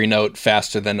picks every note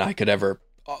faster than I could ever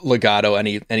legato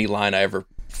any line I ever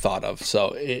thought of.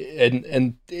 So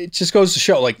and it just goes to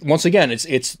show, like, once again,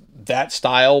 it's that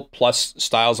style plus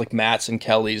styles like Matt's and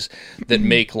Kelly's that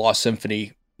make Lost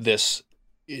Symphony this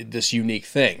unique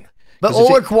thing. But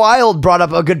Ulrich Wilde brought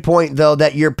up a good point, though,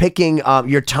 that you're picking,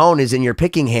 your tone is in your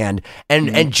picking hand.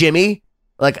 And Jimmy,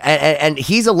 like, and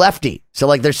he's a lefty. So,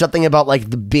 like, there's something about,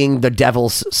 like, being the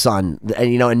devil's son,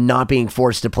 and, you know, and not being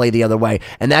forced to play the other way.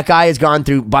 And that guy has gone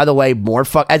through, by the way, more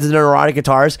as an neurotic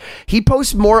guitarist. He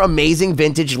posts more amazing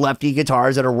vintage lefty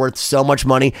guitars that are worth so much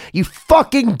money. You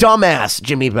fucking dumbass,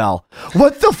 Jimmy Bell.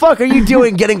 What the fuck are you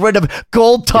doing getting rid of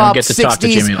gold top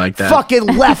 60s like fucking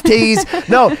lefties?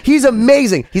 No, he's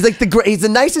amazing. He's like he's the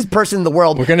nicest person in the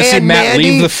world. We're going to see Matt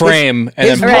leave the frame and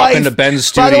then pop into Ben's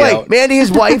studio. By the way, Mandy,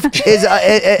 his wife,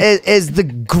 is the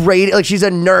great. Like, she's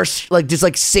a nurse, like, just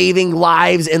like saving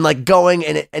lives and like going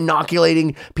and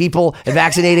inoculating people and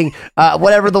vaccinating,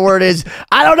 whatever the word is.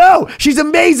 I don't know. She's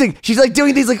amazing. She's like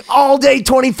doing these like all day,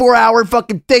 24-hour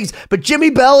fucking things. But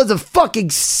Jimmy Bell is a fucking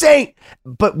saint.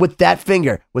 But with that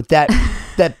finger, with that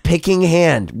picking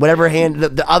hand, whatever hand,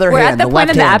 the other hand, the left hand. We're at the point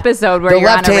of the episode where you're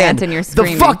on a rant and you're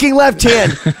screaming. The fucking left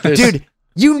hand, dude.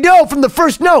 You know from the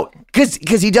first note,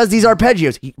 because he does these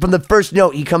arpeggios. From the first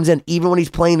note, he comes in, even when he's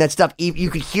playing that stuff, you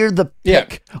could hear the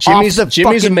pick. Yeah,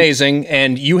 Jimmy's amazing,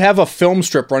 and you have a film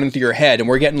strip running through your head, and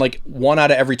we're getting like 1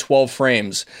 out of every 12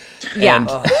 frames. Yeah,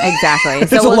 exactly.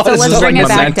 So let's bring it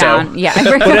back down. Yeah,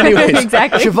 but anyways,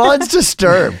 exactly. Siobhan's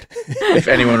disturbed. If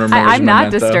anyone remembers I'm not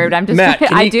disturbed. I'm just, Matt,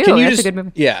 I do. That's a good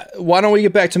movie. Yeah, why don't we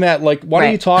get back to Matt? Like, why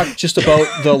don't you talk just about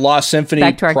the Lost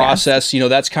Symphony process? Guest. You know,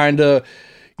 that's kind of...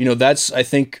 You know, that's, I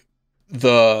think,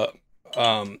 the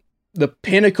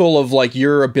pinnacle of like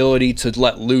your ability to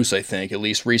let loose, I think, at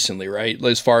least recently, right?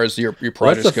 As far as your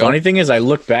projects go. The funny thing is I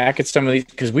look back at some of these,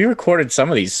 because we recorded some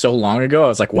of these so long ago. I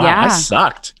was like, wow, I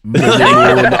sucked.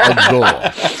 I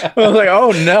was like,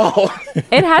 oh no.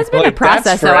 It has been a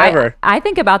process. So I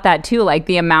think about that too, like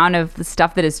the amount of the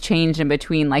stuff that has changed in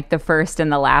between like the first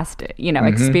and the last, you know,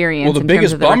 experience. Well, the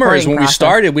biggest bummer is when we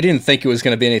started, we didn't think it was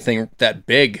going to be anything that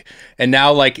big. And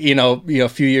now, like, you know, a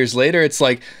few years later, it's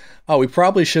like, oh, we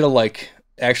probably should have like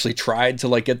actually tried to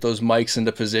like get those mics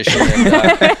into position. And,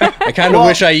 I kind of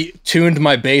wish I tuned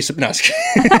my bass. No,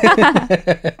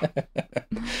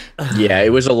 yeah,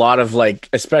 it was a lot of like,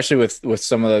 especially with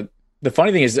some of the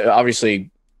funny thing is obviously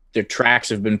their tracks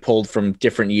have been pulled from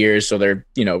different years, so they're,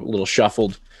 you know, a little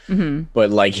shuffled. Mm-hmm.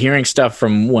 But like hearing stuff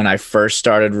from when I first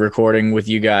started recording with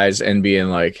you guys and being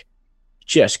like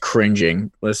just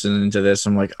cringing listening to this,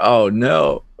 I'm like, oh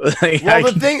no. Like, well,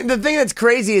 the thing that's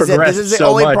crazy is that this is the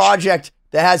only project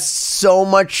that has so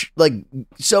much, like,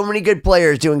 so many good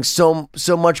players doing so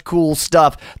much cool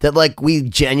stuff that like we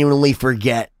genuinely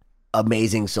forget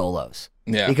amazing solos.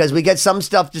 Yeah, because we get some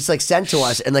stuff just like sent to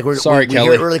us, and like we Kelly.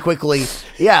 hear it really quickly.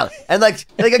 Yeah, and like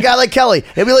a guy like Kelly,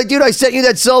 and be like, dude, I sent you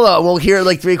that solo, and we'll hear it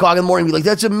like 3 o'clock in the morning, be like,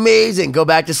 that's amazing. Go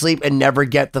back to sleep and never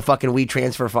get the fucking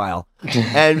WeTransfer file,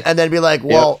 and then be like,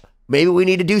 well, maybe we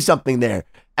need to do something there.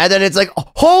 And then it's like,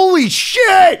 holy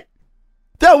shit,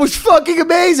 that was fucking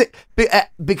amazing.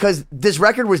 Because this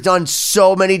record was done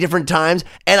so many different times.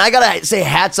 And I gotta say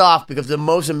hats off, because the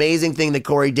most amazing thing that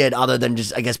Corey did, other than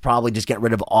just, I guess, probably just get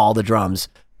rid of all the drums,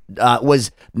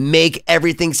 was make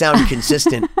everything sound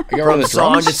consistent from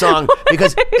song to song.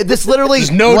 Because this literally...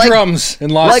 There's no drums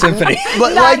in Lost Symphony.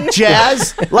 But like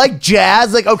jazz,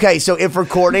 like, okay, so if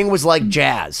recording was like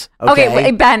jazz. Okay,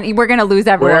 wait, Ben, we're gonna lose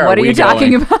everyone. What are you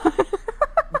talking about?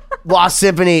 Lost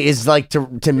Symphony is like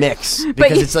to mix,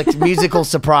 because it's like musical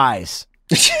surprise.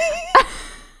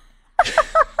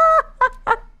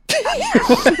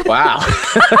 Wow.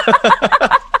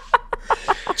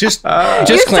 Just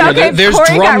disclaimer, there's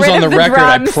drums on the record.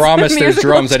 I promise there's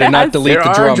drums. I did not delete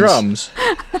the drums.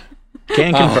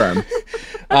 Can confirm.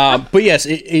 But yes,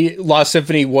 Lost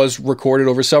Symphony was recorded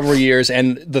over several years,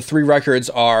 and the 3 records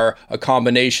are a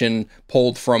combination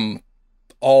pulled from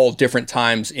all different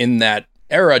times in that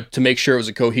era to make sure it was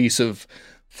a cohesive,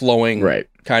 flowing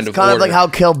kind of order. Like how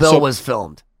Kill Bill was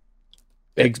filmed.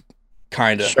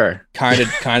 Kind of. Sure. Kind of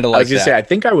like I was going to say, I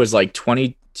think I was like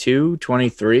 22,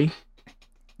 23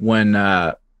 when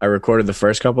I recorded the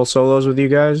first couple solos with you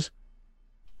guys.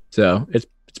 So it's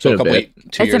been a bit.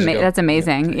 That's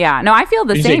amazing. Yeah. No, I feel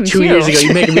the same too. 2 years ago,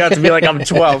 you making me out to be like I'm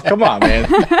 12. Come on, man.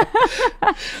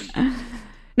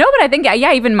 No, but I think,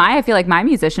 I feel like my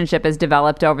musicianship has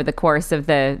developed over the course of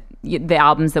the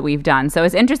albums that we've done. So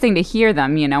it's interesting to hear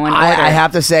them, you know. I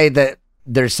have to say that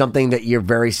there's something that you're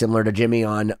very similar to Jimmy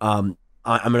on. I'm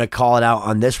going to call it out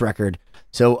on this record.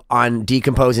 So on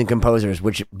Decomposing Composers,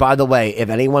 which, by the way, if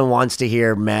anyone wants to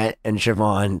hear Matt and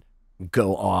Siobhan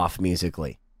go off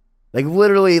musically, like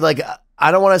literally, like,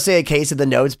 I don't want to say a case of the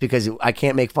notes because I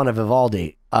can't make fun of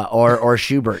Vivaldi or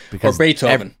Schubert because or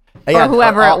Beethoven. Or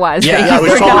whoever it was. Yeah, I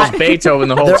was told it was Beethoven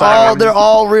the whole time. They're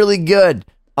all really good.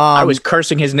 I was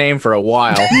cursing his name for a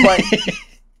while. But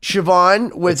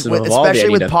Siobhan, with especially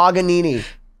with Paganini,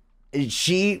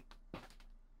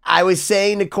 I was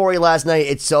saying to Corey last night,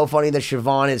 it's so funny that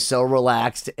Siobhan is so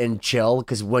relaxed and chill,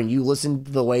 because when you listen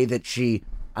to the way that she,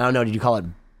 I don't know, did you call it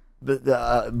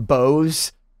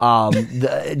bows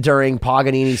during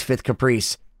Paganini's Fifth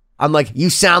Caprice? I'm like, you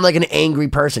sound like an angry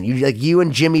person. You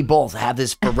and Jimmy both have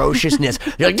this ferociousness.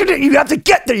 You're like, you have to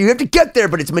get there. You have to get there.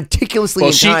 But it's meticulously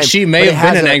in time. She may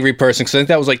have been an angry person, because I think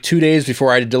that was like 2 days before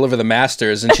I had to deliver the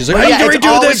masters, and she's like, yeah, how do we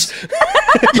do this?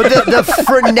 But the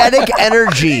frenetic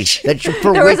energy that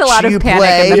there was a lot of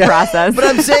panic in the process. But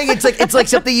I'm saying it's like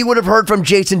something you would have heard from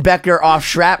Jason Beckner off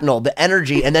Shrapnel. The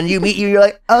energy, and then you're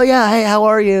like, oh yeah, hey, how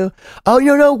are you? Oh,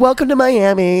 no, welcome to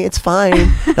Miami. It's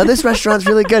fine. Now this restaurant's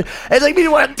really good. And like,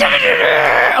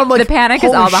 I'm like, the panic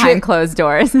is all behind closed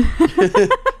doors. We're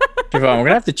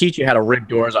gonna have to teach you how to rig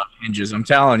doors off hinges. I'm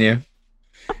telling you,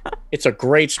 it's a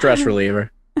great stress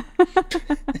reliever.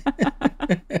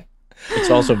 It's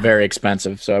also very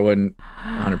expensive, so I wouldn't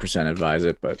 100% advise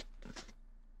it. But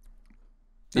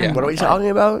yeah, what are we talking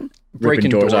about? Breaking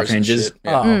doors off hinges.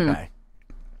 Yeah. Oh, okay.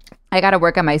 I got to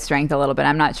work on my strength a little bit.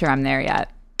 I'm not sure I'm there yet.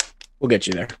 We'll get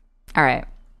you there. All right.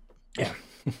 Yeah.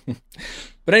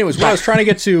 But anyways, what I was trying to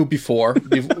get to before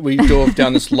we dove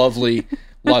down this lovely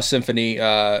Lost Symphony,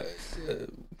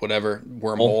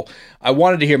 wormhole, I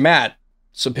wanted to hear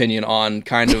Matt's opinion on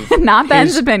kind of not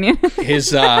Ben's opinion.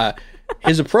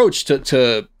 his approach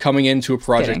to coming into a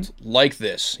project like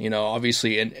this,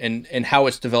 obviously, and how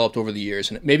it's developed over the years,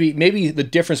 and maybe the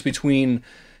difference between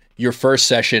your first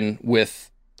session with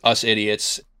Us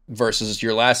Idiots versus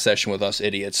your last session with Us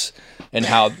Idiots, and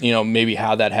how maybe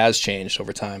how that has changed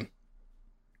over time.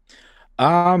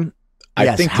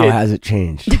 I think how has it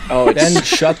changed? Oh, then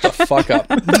shut the fuck up.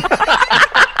 Corey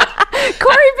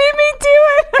beat me to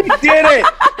it. He did it.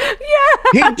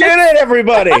 Yeah. He did it,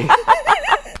 everybody.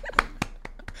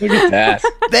 Look at that.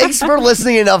 Thanks for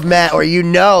listening enough, Matt, or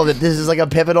that this is like a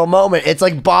pivotal moment. It's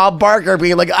like Bob Barker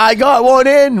being like, I got one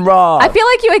in, Rob. I feel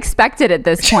like you expect it at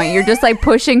this point. You're just like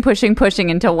pushing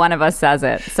until one of us says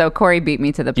it. So Corey beat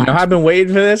me to the punch. I've been waiting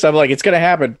for this. I'm like, it's going to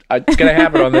happen. It's going to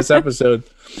happen on this episode.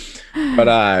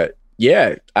 But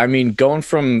yeah, I mean, going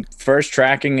from first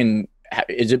tracking, and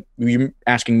you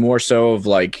asking more so of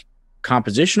like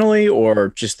compositionally, or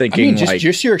just thinking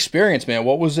just your experience, man?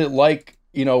 What was it like?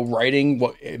 Writing,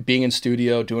 being in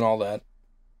studio, doing all that.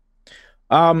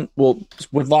 Well,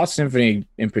 with Lost Symphony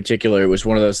in particular, it was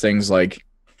one of those things like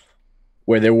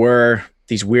where there were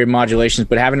these weird modulations,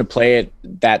 but having to play at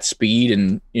that speed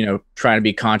and, trying to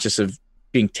be conscious of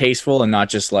being tasteful and not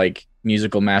just like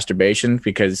musical masturbation,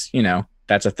 because,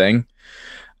 that's a thing.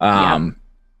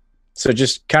 So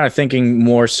just kind of thinking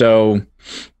more so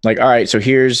like, all right, so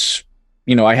here's,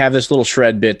 I have this little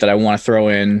shred bit that I want to throw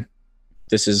in.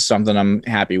 This is something I'm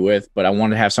happy with, but I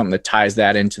want to have something that ties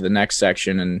that into the next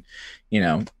section, and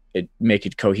it make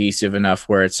it cohesive enough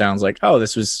where it sounds like, oh,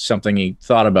 this was something he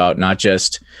thought about, not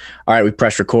just, all right, we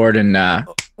press record and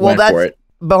went for it.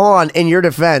 But hold on, in your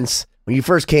defense, when you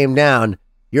first came down,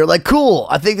 you're like, cool,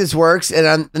 I think this works,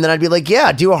 and then I'd be like,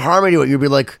 yeah, do a harmony to it. You'd be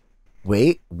like,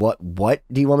 wait, what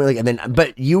do you want me to like?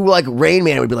 But you like Rain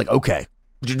Man would be like, okay.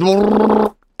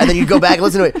 And then you go back and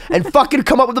listen to it and fucking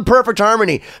come up with the perfect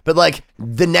harmony. But like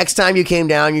the next time you came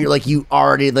down, you're like, you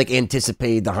already like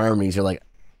anticipated the harmonies. You're like,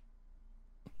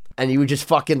 and you were just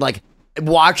fucking like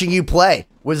watching you play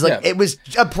was like, It was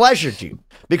a pleasure to you,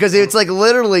 because it's like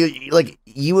literally like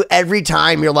you, every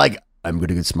time you're like, I'm going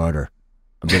to get smarter.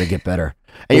 I'm going to get better.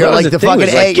 And you're like the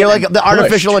fucking, you're like the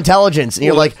artificial intelligence. And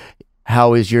you're like,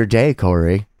 how is your day,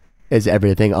 Corey? Is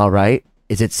everything all right?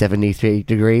 Is it 73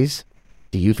 degrees?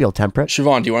 Do you feel temperate?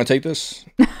 Siobhan, do you want to take this?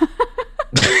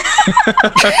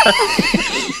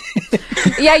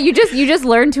 Yeah, you just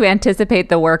learn to anticipate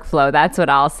the workflow. That's what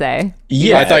I'll say.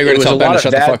 Yeah, I thought you were going to tell Ben to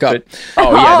shut the fuck up.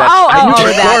 I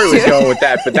knew Corey was going with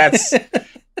that, but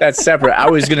that's separate. I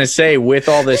was going to say with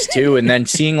all this too, and then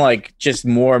seeing like just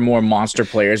more and more monster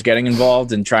players getting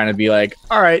involved and trying to be like,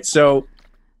 all right, so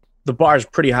the bar's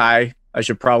pretty high. I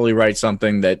should probably write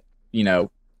something that,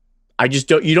 I just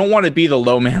don't. You don't want to be the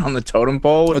low man on the totem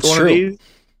pole with one of these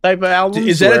type of albums.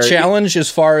 Is that a challenge as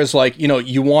far as like,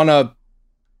 you want to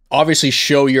obviously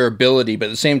show your ability, but at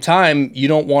the same time, you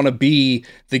don't want to be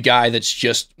the guy that's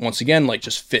just, once again, like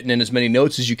just fitting in as many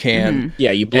notes as you can. Mm-hmm. Yeah,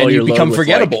 you blow your load become with,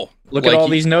 forgettable. Like, look at all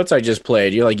these notes I just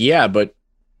played. You're like, yeah, but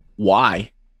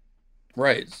why?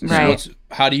 Right. So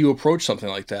how do you approach something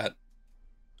like that?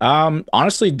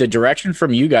 Honestly, the direction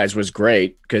from you guys was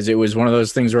great, because it was one of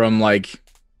those things where I'm like,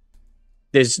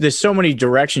 there's so many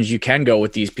directions you can go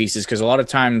with these pieces, because a lot of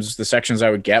times the sections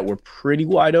I would get were pretty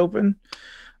wide open.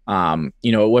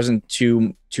 You know, it wasn't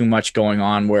too much going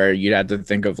on where you'd have to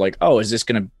think of like, oh, is this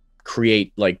going to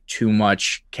create like too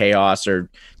much chaos, or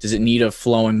does it need a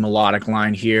flowing melodic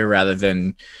line here rather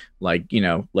than like, you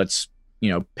know, let's, you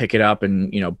know, pick it up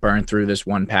and, you know, burn through this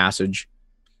one passage.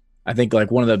 I think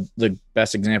like one of the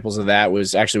best examples of that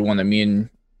was actually one that me and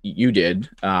you did,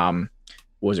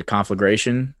 was a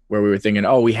Conflagration, where we were thinking,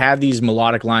 oh, we had these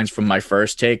melodic lines from my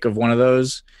first take of one of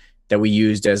those that we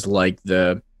used as like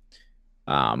the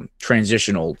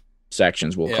transitional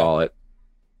sections, we'll call it.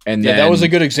 And then, that was a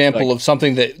good example of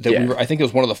something that we were, I think it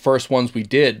was one of the first ones we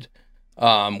did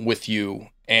with you.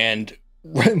 And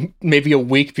maybe a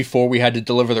week before we had to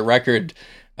deliver the record,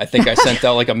 I think I sent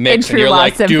out like a mix, and you're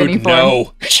like, dude,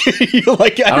 no. You're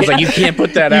like, I was like, you can't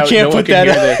put that out. You can't put that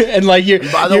out. And like,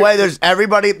 by the way, there's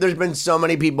been so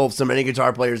many people, so many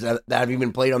guitar players that have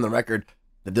even played on the record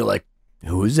that they're like,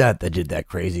 who is that did that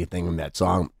crazy thing in that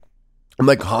song? I'm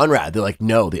like, Conrad. They're like,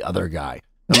 no, the other guy.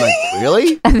 I'm like,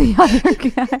 really? The other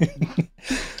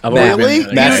guy. Really?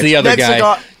 That's the other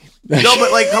guy. No,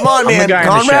 but like, come on, man.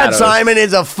 Conrad Simon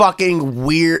is a fucking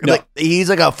weird. No. Like, he's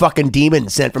like a fucking demon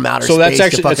sent from outer space. So that's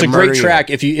actually that's a great track.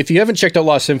 You. If you haven't checked out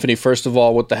Lost Symphony, first of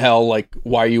all, what the hell? Like,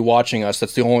 why are you watching us?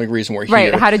 That's the only reason we're here.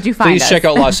 Right? How did you find us? Please check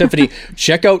out Lost Symphony.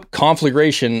 Check out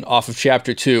Conflagration off of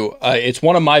Chapter 2. It's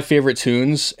one of my favorite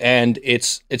tunes, and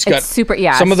it's got super,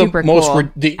 some of the super most cool,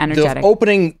 the energetic.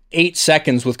 opening 8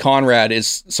 seconds with Conrad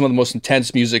is some of the most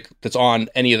intense music that's on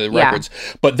any of the records.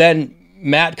 But then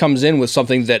Matt comes in with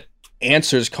something that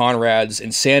answers Conrad's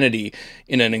insanity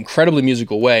in an incredibly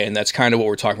musical way, and that's kind of what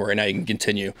we're talking about right now. You can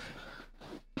continue.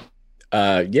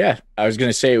 I was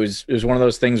gonna say it was one of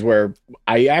those things where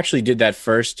I actually did that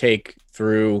first take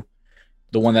through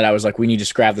the one that I was like, we need to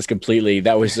scrap this completely.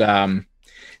 That was that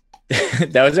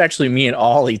was actually me and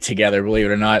Ollie together, believe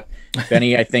it or not.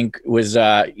 Benny, I think, was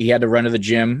he had to run to the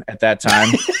gym at that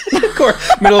time. Of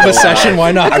course, middle of a session,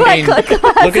 why not? I mean, look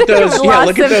at those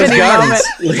guns.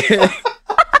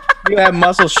 You have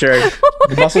muscle shirt.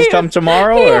 The muscles come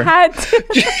tomorrow, or had to.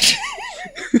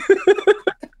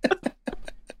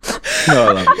 No,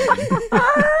 I love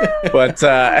it. But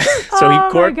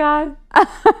my God.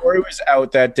 Corey was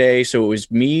out that day, so it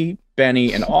was me,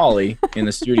 Benny, and Ollie in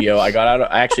the studio. I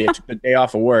took the day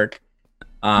off of work,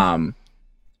 and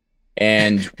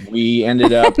we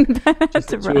ended up just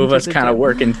the two of us kind of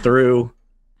working through.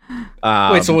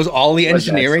 Wait, so was Ollie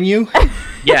engineering you?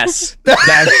 Yes,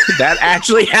 that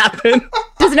actually happened.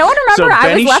 Does no one remember So I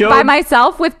Benny was left by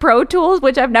myself with Pro Tools,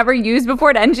 which I've never used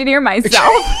before, to engineer myself?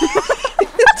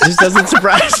 This doesn't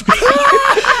surprise me.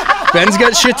 Ben's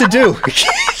got shit to do.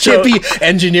 Can't be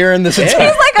engineering this entire.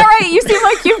 He's like, all right, you seem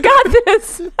like you've got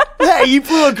this. Hey, you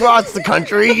flew across the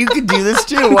country. You can do this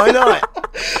too. Why not?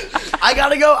 I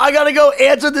gotta go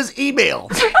answer this email.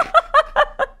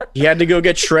 He had to go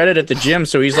get shredded at the gym,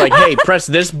 so he's like, hey, press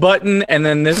this button and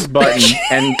then this button.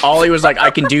 And Ollie was like, I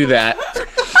can do that.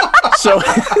 So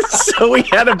we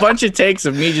had a bunch of takes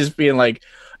of me just being like,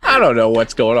 I don't know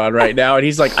what's going on right now. And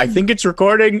he's like, I think it's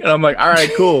recording. And I'm like, all right,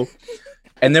 cool.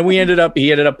 And then he ended up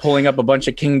pulling up a bunch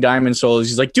of King Diamond solos.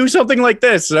 He's like, do something like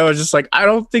this. And I was just like, I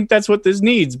don't think that's what this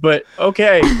needs, but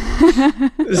okay.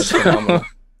 So,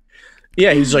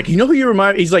 yeah, he's like, you know who you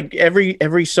remind me? He's like,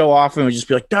 every so often would just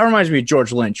be like, that reminds me of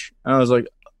George Lynch. And I was like,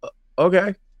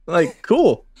 okay, like,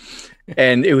 cool.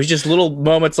 And it was just little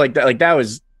moments like that. Like, that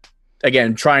was,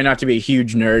 again, trying not to be a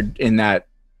huge nerd in that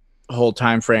whole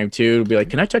time frame too, to be like,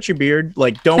 can I touch your beard?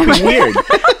 Like, don't be weird.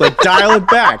 Like, dial it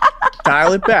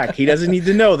back. He doesn't need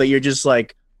to know that you're just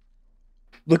like,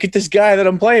 look at this guy that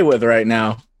I'm playing with right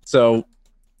now. So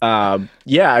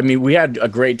yeah, I mean, we had a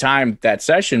great time that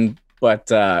session, but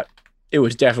it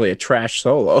was definitely a trash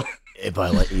solo. If I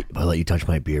let you touch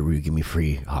my beard, will you give me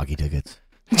free hockey tickets?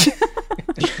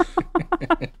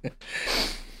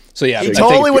 So yeah, he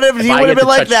totally would have. He would have been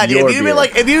like that. If you'd been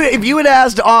like, if you had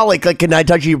asked Ollie, like, can I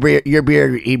touch your beard?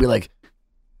 He'd be like,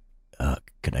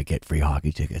 can I get free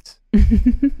hockey tickets?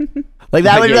 Like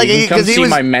that would be like, because he was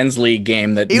my men's league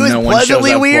game that he was no one shows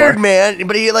pleasantly up weird, for. man.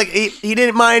 But he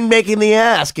didn't mind making the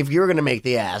ask if you were going to make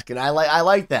the ask, and I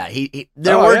like that.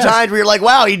 There were times where you're like,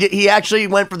 wow, he actually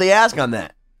went for the ask on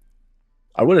that.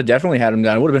 I would have definitely had him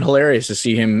down. It would have been hilarious to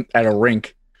see him at a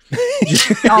rink. He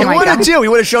would have too. He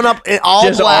would have shown up in all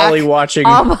just black, Ollie watching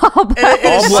all black,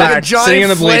 like a giant sitting in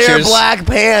the flare bleachers, black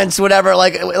pants, whatever.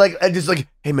 Like just like,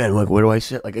 hey man, like, where do I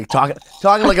sit? Like talking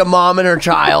like a mom and her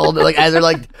child, like as they're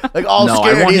like all no,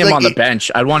 scared. I want him like, on the bench.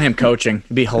 I'd want him coaching.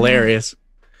 It'd be hilarious.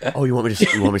 Oh, you want me to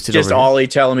sit just over Ollie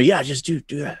telling me, yeah, just do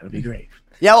that. It'd be great.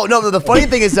 Yeah. Well, no. The funny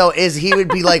thing is though, is he would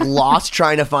be like lost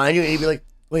trying to find you, and he'd be like,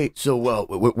 wait, so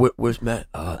where's Matt?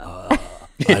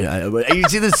 You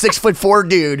see this 6'4"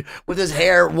 dude with his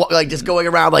hair like just going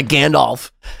around like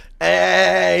Gandalf,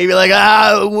 and you'd be like,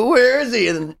 where is he?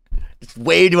 And just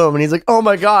wave to him, and he's like, oh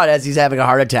my god, as he's having a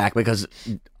heart attack because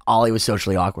Ollie was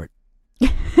socially awkward.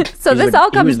 So this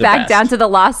all comes back down to the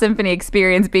Lost Symphony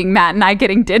experience being Matt and I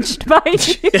getting ditched by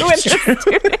you in the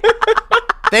studio.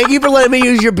 Thank you for letting me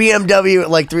use your BMW at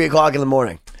like 3 o'clock in the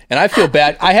morning. And I feel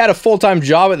bad. I had a full-time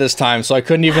job at this time, so I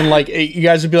couldn't even like. You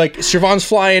guys would be like, Siobhan's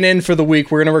flying in for the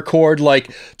week. We're gonna record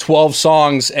like 12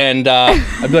 songs, and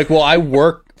I'd be like, well, I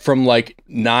work from like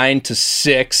 9 to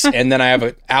 6, and then I have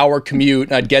an hour commute.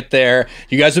 And I'd get there.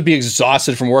 You guys would be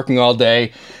exhausted from working all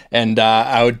day, and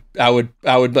I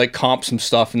would like comp some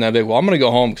stuff, and then I'd be like, well, I'm gonna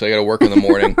go home because I got to work in the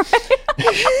morning.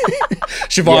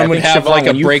 Siobhan would have like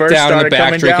a breakdown in the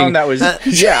back drinking. That was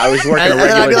I was working a regular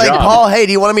and I'd be like, job. Paul, hey,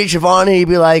 do you want to meet Siobhan? And he'd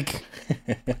be like,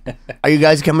 are you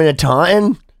guys coming to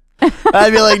Taunton?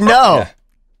 I'd be like, no. Yeah.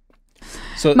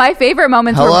 So my favorite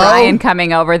moments were Brian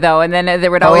coming over, though, and then there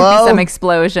would always be some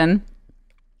explosion.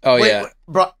 Oh,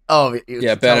 Wait,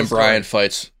 yeah. Ben and Brian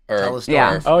fights are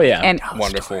And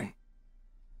wonderful.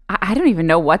 I don't even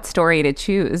know what story to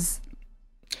choose.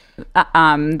 What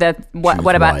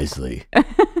about wisely.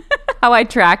 how I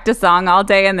tracked a song all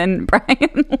day and then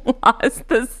Brian lost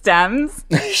the stems?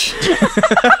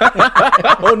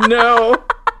 Oh no.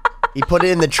 He put it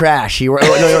in the trash. He worked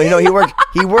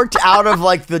out of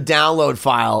like the download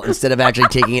file instead of actually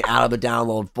taking it out of the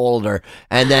download folder.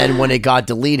 And then when it got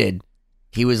deleted,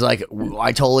 he was like,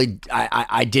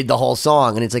 I did the whole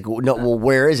song. And it's like, no, well,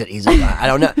 where is it? He's like, I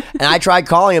don't know. And I tried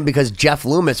calling him because Jeff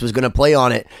Loomis was going to play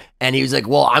on it. And he was like,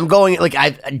 well, I'm going, like,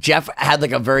 Jeff had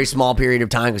like a very small period of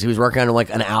time because he was working on like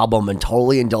an album and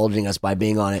totally indulging us by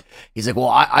being on it. He's like, well,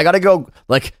 I got to go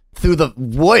like through the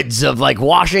woods of like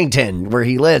Washington where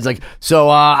he lives. Like, so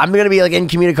I'm going to be like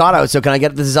incommunicado. So can I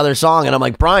get this other song? And I'm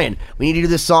like, Brian, we need to do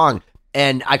this song.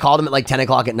 And I called him at like 10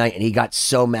 o'clock at night and he got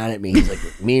so mad at me. He's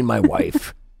like, me and my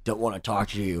wife don't want to talk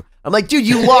to you. I'm like, dude,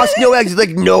 you lost no eggs. He's like,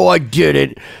 no, I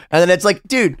didn't. And then it's like,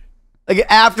 dude, like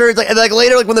after it's like, and like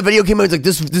later, like when the video came out, he's like,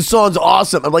 this song's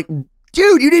awesome. I'm like,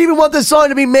 dude, you didn't even want this song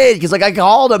to be made. Cause like I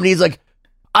called him and he's like,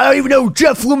 I don't even know who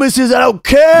Jeff Loomis is. I don't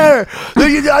care.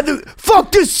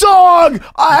 Fuck this song.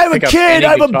 I have a kid.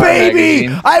 I have a baby.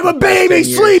 I have a baby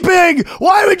sleeping.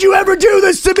 Why would you ever do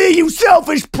this to me, you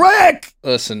selfish prick?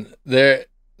 Listen,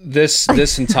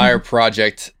 this entire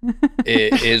project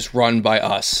is run by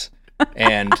us.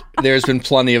 And there's been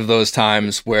plenty of those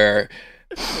times where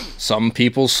some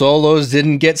people's solos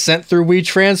didn't get sent through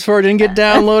WeTransfer, didn't get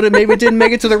downloaded, maybe it didn't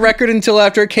make it to the record until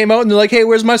after it came out, and they're like, hey,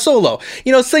 where's my solo?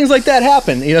 You know, things like that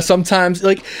happen. You know, sometimes,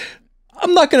 like,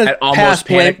 I'm not going to almost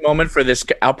panic moment for this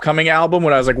upcoming album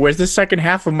when I was like, where's the second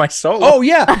half of my solo? Oh,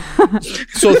 yeah.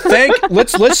 So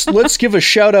let's give a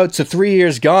shout out to 3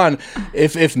 Years Gone.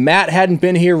 If Matt hadn't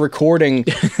been here recording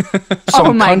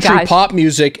some country pop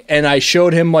music and I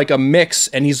showed him like a mix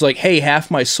and he's like, hey,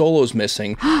 half my solo's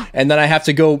missing. And then I have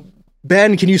to go,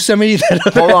 Ben, can you send me that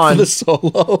other half of the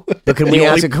solo? But can we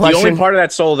ask a question? The only part of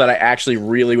that solo that I actually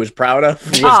really was proud of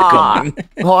was gone.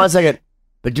 Hold on a second.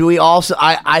 But do we also,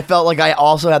 I felt like I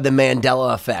also had the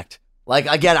Mandela effect. Like,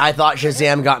 again, I thought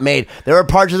Shazam got made. There were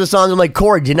parts of the song I'm like,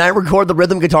 Corey, didn't I record the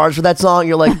rhythm guitars for that song?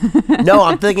 You're like, no,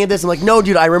 I'm thinking of this. I'm like, no,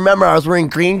 dude, I remember I was wearing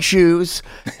green shoes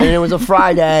and it was a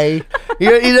Friday.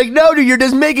 He's like, no, dude, you're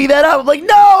just making that up. I'm like,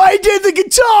 no, I did the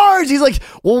guitars. He's like,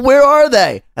 well, where are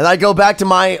they? And I go back to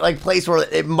my like place where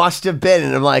it must have been.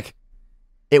 And I'm like,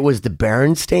 it was the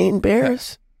Berenstain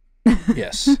Bears?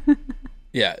 Yes.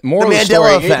 Yeah, moral the of the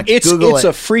story. Effect. It's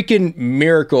a freaking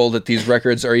miracle that these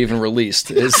records are even released.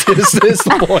 Is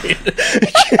the point?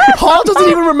 Paul doesn't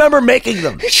even remember making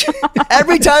them.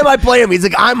 Every time I play him, he's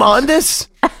like, "I'm on this.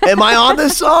 Am I on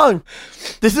this song?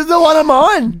 This is the one I'm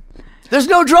on. There's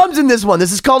no drums in this one.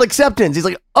 This is called Acceptance." He's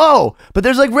like, "Oh, but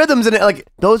there's like rhythms in it. Like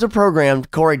those are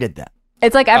programmed." Corey did that.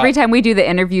 It's like every time we do the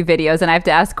interview videos and I have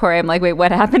to ask Corey, I'm like, wait,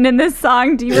 what happened in this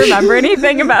song? Do you remember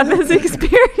anything about this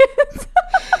experience?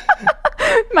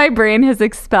 My brain has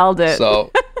expelled it.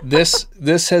 So this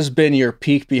has been your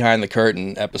peek behind the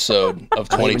curtain episode of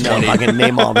 2020. I can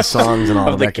name all the songs and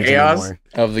all the records anymore.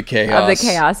 Of the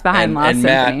chaos behind Lost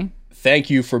Symphony. Matt, thank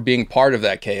you for being part of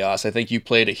that chaos. I think you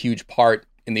played a huge part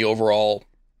in the overall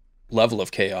level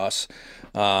of chaos,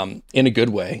 in a good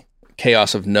way.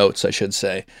 Chaos of notes, I should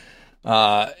say.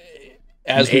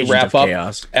 As we wrap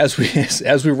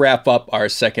up our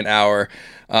second hour,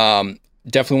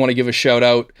 definitely want to give a shout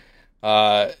out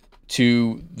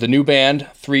to the new band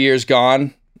 3 Years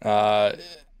Gone,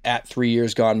 at 3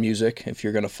 Years Gone Music, if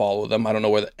you're going to follow them. I don't know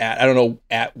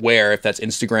where if that's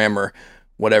Instagram or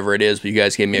whatever it is, but you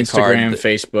guys gave me a Instagram, card.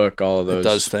 Facebook, all of those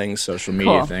does things. social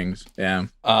media Cool. things. Yeah.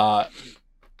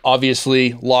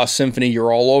 Obviously, Lost Symphony,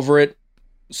 you're all over it.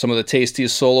 Some of the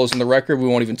tastiest solos in the record. We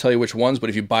won't even tell you which ones, but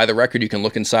if you buy the record, you can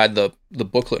look inside the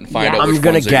booklet and find out which I'm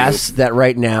going ones to are guess that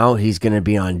right now he's going to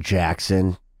be on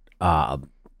Jackson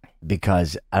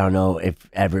because I don't know if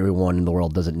everyone in the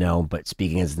world doesn't know, but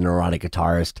speaking as the neurotic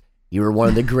guitarist, you were one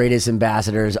of the greatest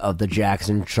ambassadors of the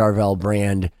Jackson Charvel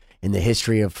brand in the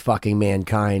history of fucking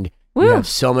mankind. Woo. You have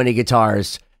so many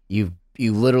guitars. You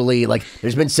literally, like,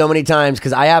 there's been so many times,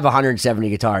 because I have 170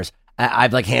 guitars.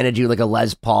 I've, like, handed you, like, a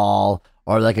Les Paul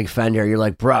or, like, a Fender. You're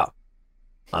like, bro,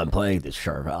 I'm playing this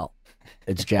Charvel.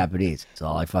 It's Japanese. It's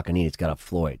all I fucking need. It's got a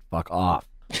Floyd. Fuck off.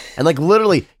 And, like,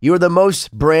 literally, you are the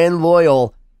most brand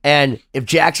loyal. And if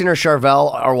Jackson or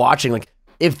Charvel are watching, like,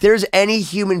 if there's any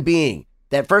human being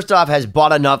that, first off, has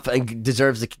bought enough and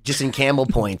deserves, just in Campbell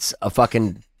points, a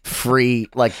fucking free,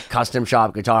 like, custom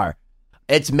shop guitar,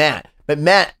 it's Matt. But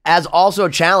Matt, as also a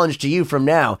challenge to you from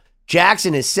now,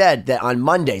 Jackson has said that on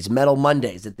Mondays, Metal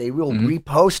Mondays, that they will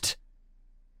repost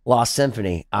Lost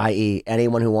Symphony, i.e.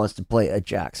 anyone who wants to play a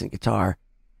Jackson guitar,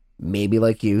 maybe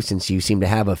like you, since you seem to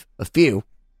have a few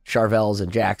Charvels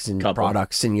and Jackson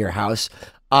products in your house,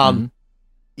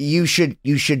 you should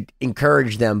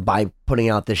encourage them by putting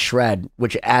out this shred,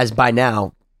 which, as by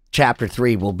now, Chapter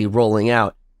 3 will be rolling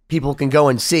out. People can go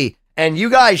and see. And you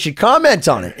guys should comment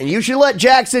on it. And you should let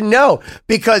Jackson know,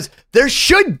 because there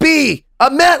should be a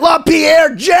Matt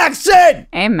LaPierre Jackson.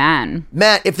 Amen.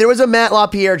 Matt, if there was a Matt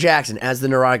LaPierre Jackson as the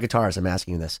neurotic guitarist, I'm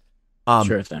asking you this.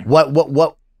 Sure thing.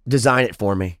 What design it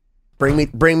for me? Bring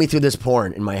me through this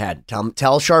porn in my head. Tell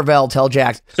Charvel, tell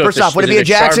Jackson. So First off, would it be a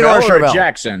Jackson Charvel or a Charvel?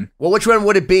 Jackson. Well, which one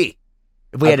would it be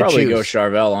if we I'd had to probably choose? go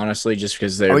Charvel, honestly, just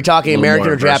because they're. Are we talking a little American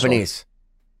more or versatile. Japanese?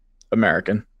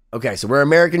 American. Okay, so we're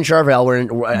American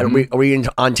Charvel. Are we in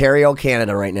Ontario,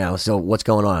 Canada right now? So what's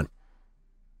going on?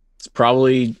 It's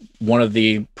probably one of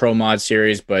the Pro Mod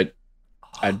series, but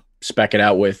I'd spec it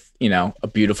out with, a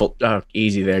beautiful. Oh,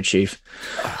 easy there, Chief.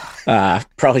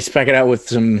 Probably spec it out with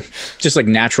some just like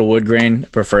natural wood grain.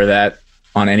 Prefer that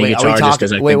on any guitar, just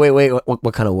because I think. Wait.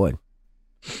 What kind of wood?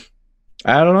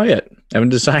 I don't know yet. I haven't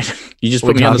decided. You just Are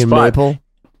we put me on the talking spot. maple?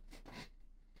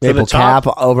 For the Maple top-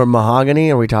 cap over mahogany?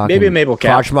 Are we talking Maybe a maple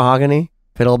cap. crotch mahogany?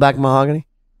 Fiddleback mahogany?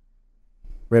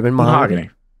 Ribbon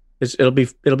mahogany? It'll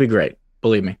be great.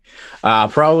 Believe me.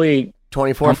 Probably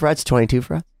 24 frets? 22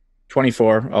 frets?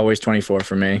 24. Always 24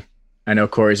 for me. I know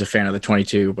Corey's a fan of the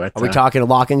 22, but Are we talking a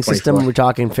locking system? 24. Are we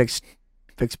talking fixed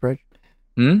bridge?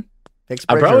 Fixed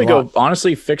I'd bridge probably or go lock?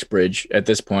 honestly fixed bridge at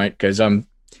this point, because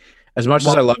as much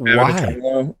as I love having Why? a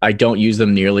tremolo, I don't use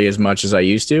them nearly as much as I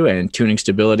used to, and tuning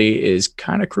stability is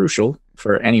kind of crucial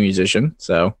for any musician.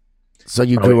 So So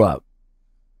you grew up.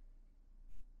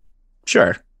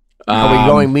 sure. Are we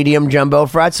going medium jumbo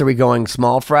frets? Are we going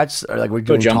small frets? Or like we're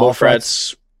go doing jumbo tall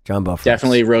frets? Jumbo frets.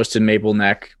 Definitely roasted maple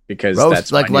neck, because Roast,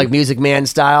 that's like my new- Music Man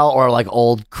style, or like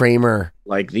old Kramer.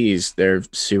 like these. They're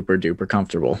super duper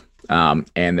comfortable,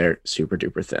 and they're super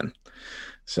duper thin,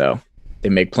 so they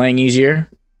make playing easier.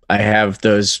 I have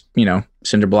those,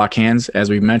 cinder block hands, as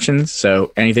we mentioned,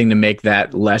 so anything to make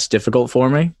that less difficult for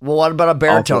me. Well, what about a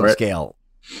baritone for it. scale?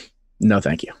 No,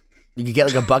 thank you. You could get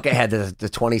like a bucket head that's the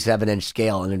 27-inch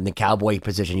scale, and in the cowboy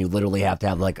position, you literally have to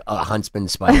have like a huntsman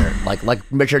spider, like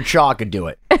Richard Shaw could do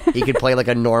it. He could play like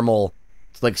a normal,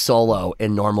 like solo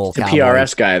in normal. The cowboy.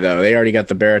 PRS guy, though, they already got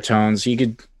the baritones. He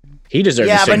deserves.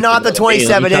 Yeah, to but sing not for the Little Baby,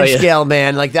 let me tell 27-inch you. scale,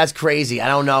 man. Like that's crazy. I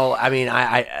don't know. I mean,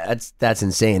 I that's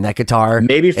insane. That guitar,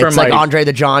 Maybe for it's like my- Andre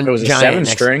the If it was a Giant.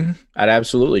 7-string, I'd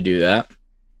absolutely do that.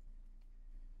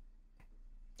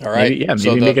 All right.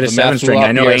 Maybe make it a 7-string.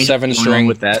 I know Angel 7-string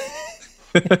with that.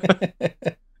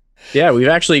 Yeah, we've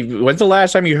actually. When's the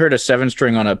last time you heard a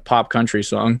 7-string on a pop country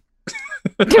song?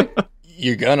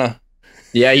 You're gonna.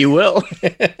 Yeah, you will.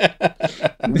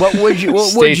 What would you?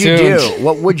 What Stay would you tuned. do?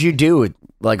 What would you do?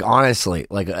 Like honestly,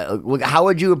 like how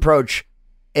would you approach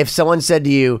if someone said to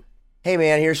you, "Hey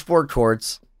man, here's 4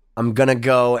 chords. I'm gonna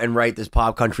go and write this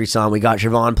pop country song. We got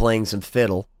Siobhan playing some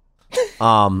fiddle.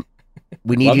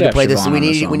 We need Love you to to play have this. Siobhan on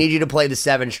the song. We need you to play the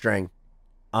 7-string.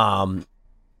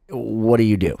 What do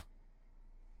you do?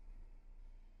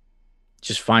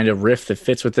 Just find a riff that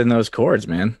fits within those chords,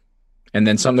 man. And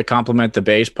then something to complement the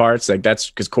bass parts. Like that's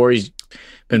because Corey's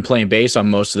been playing bass on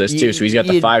most of this too. So he's got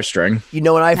the 5-string. You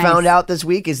know what I Nice. found out this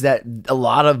week is that a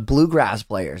lot of bluegrass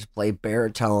players play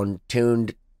baritone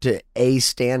tuned to A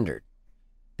standard,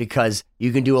 because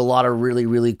you can do a lot of really,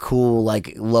 really cool,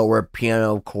 like lower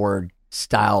piano chord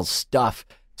style stuff.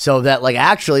 So that like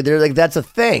actually they're like, that's a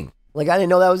thing. Like I didn't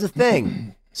know that was a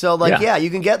thing. So you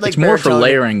can get like it's more for baritone.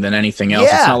 layering than anything else.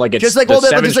 Yeah, It's not like it's just like the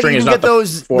just like 7-string you is can not get the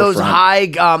those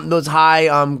forefront.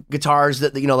 high guitars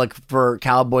that like for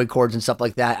cowboy chords and stuff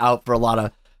like that out for a lot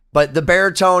of. But the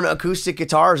baritone acoustic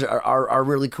guitars are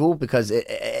really cool because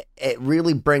it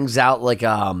really brings out like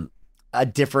a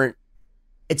different.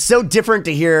 It's so different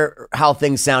to hear how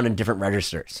things sound in different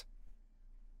registers.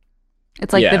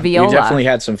 It's like the viola. We definitely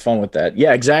had some fun with that.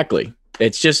 Yeah, exactly.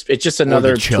 It's just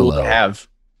another tool to have.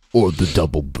 Or the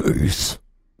double bass.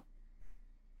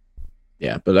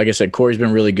 Yeah, but like I said, Corey's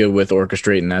been really good with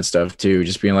orchestrating that stuff too.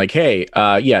 Just being like, hey,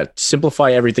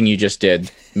 simplify everything you just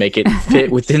did. Make it fit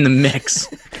within the mix.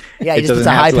 Yeah, he just puts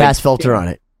a high pass filter on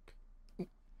it.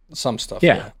 Some stuff.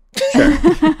 Yeah. Sure.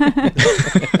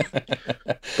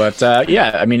 But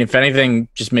I mean, if anything,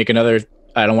 just make another,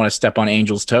 I don't want to step on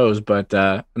Angel's toes, but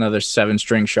another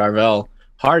 7-string Charvel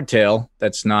hardtail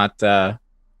that's not, the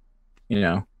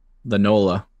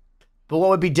Nola. But what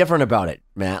would be different about it,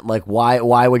 Matt? Like, why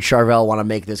would Charvel want to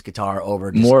make this guitar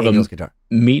over just more of Angel's a guitar?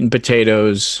 Meat and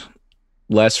potatoes,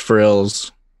 less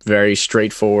frills, very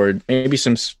straightforward. Maybe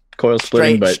some coil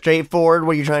splitting, but straightforward.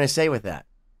 What are you trying to say with that?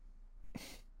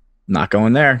 Not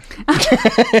going there.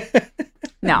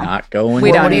 No, not going.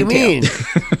 We there. don't What do you mean?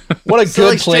 What a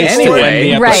good place to end the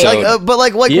Right. episode.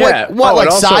 Like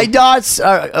side dots,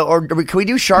 or can we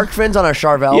do shark fins on our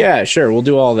Charvel? Yeah, sure, we'll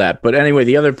do all that. But anyway,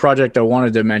 the other project I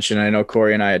wanted to mention, I know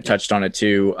Corey and I had touched on it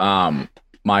too.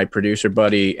 My producer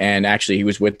buddy, and actually he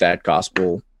was with that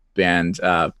gospel band,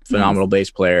 phenomenal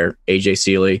bass player AJ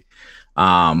Seeley.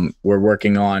 We're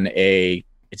working on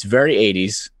it's very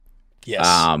 80s.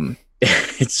 Yes.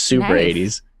 It's super Nice.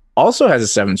 80s. Also has a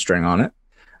 7-string on it.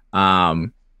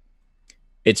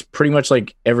 It's pretty much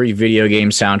like every video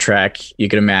game soundtrack you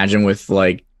can imagine with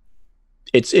like,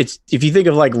 it's if you think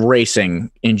of like racing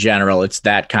in general, it's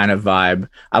that kind of vibe.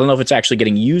 I don't know if it's actually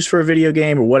getting used for a video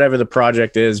game or whatever the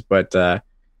project is, but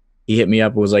he hit me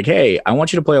up and was like, hey, I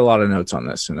want you to play a lot of notes on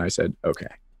this. And I said, okay.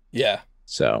 Yeah.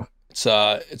 So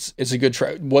it's a good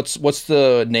track. What's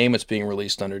the name it's being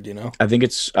released under? Do you know? I think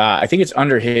it's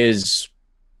under his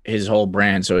whole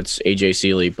brand. So it's AJ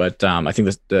Seeley, but I think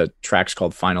the track's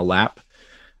called Final Lap.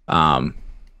 So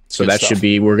Good that stuff. should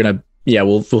be,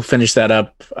 we'll finish that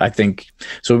up. I think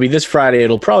so. It'll be this Friday.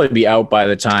 It'll probably be out by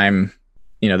the time,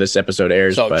 this episode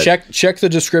airs. So but check the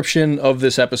description of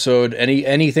this episode.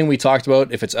 Anything we talked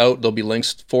about, if it's out, there'll be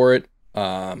links for it.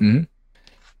 Matt,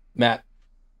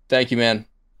 thank you, man.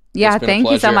 Yeah, It's been a thank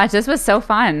you so pleasure. much. This was so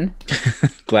fun.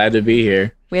 glad to be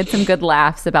here. We had some good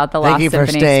laughs about the Thank Lost you for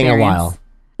Symphony staying experience. a while.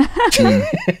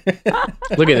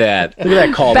 Look at that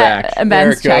callback.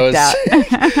 Ben's There it checked out.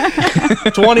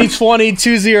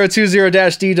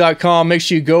 2020-2020-d.com. Make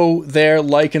sure you go there,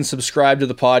 like and subscribe to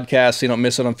the podcast so you don't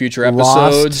miss it on future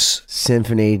episodes.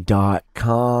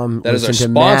 LostSymphony.com. That is our Listen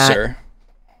to sponsor.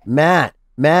 Matt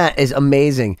is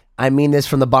amazing. I mean this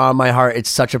from the bottom of my heart. It's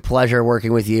such a pleasure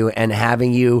working with you and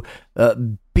having you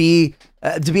to be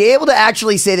able to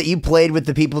actually say that you played with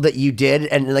the people that you did,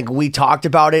 and like we talked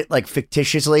about it like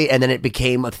fictitiously, and then it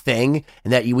became a thing,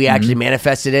 and that we actually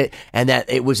manifested it, and that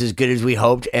it was as good as we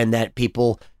hoped, and that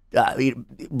people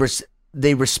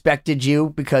they respected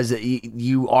you because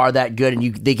you are that good,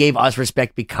 and they gave us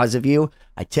respect because of you.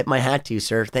 I tip my hat to you,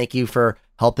 sir. Thank you for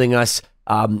helping us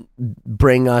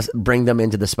bring them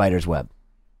into the spider's web.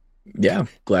 Yeah,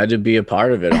 glad to be a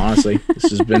part of it. Honestly, this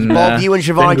has been Both you and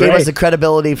Siobhan been gave us great. the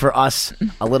credibility for us,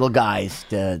 little guys,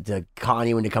 to con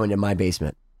you into coming to my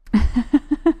basement.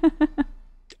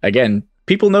 Again,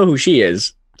 people know who she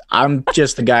is. I'm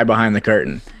just the guy behind the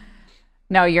curtain.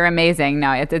 No, you're amazing.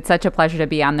 No, it's such a pleasure to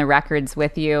be on the records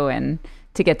with you and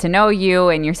to get to know you.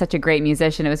 And you're such a great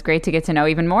musician. It was great to get to know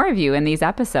even more of you in these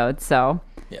episodes. So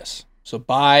Yes. So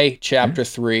buy chapter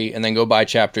 3 and then go buy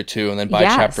chapter 2 and then buy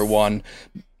Yes. chapter 1.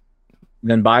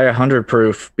 Then buy 100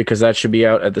 proof because that should be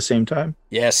out at the same time.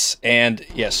 Yes. And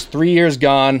yes, 3 years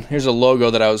gone. Here's a logo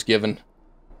that I was given.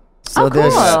 So Oh,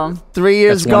 there's cool. 3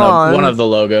 years That's gone. one of the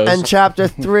logos. and chapter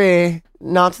 3,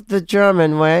 not the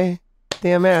German way,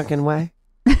 the American way.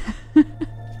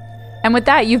 and with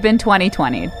that, you've been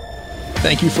 2020.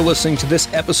 Thank you for listening to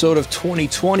this episode of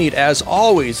 2020. As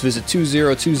always, visit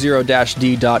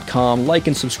 2020-d.com. Like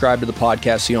and subscribe to the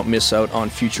podcast so you don't miss out on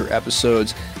future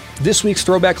episodes. This week's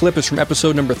throwback clip is from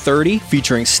episode number 30,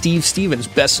 featuring Steve Stevens,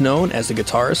 best known as the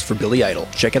guitarist for Billy Idol.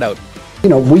 Check it out.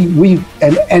 We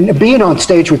being on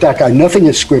stage with that guy, nothing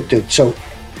is scripted. So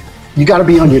you got to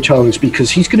be on your toes because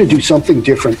he's going to do something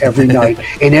different every night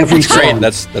in every That's great. song.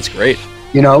 That's great.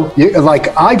 You know,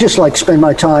 like I just like spend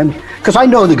my time because I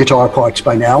know the guitar parts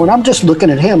by now, and I'm just looking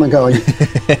at him and going,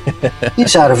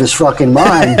 he's out of his fucking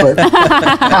mind, but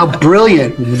how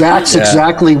brilliant. That's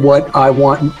exactly what I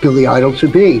want Billy Idol to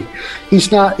be.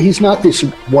 He's not this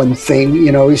one thing,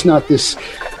 you know, he's not this,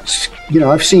 you know,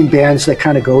 I've seen bands that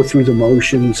kind of go through the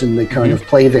motions and they kind of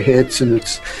play the hits and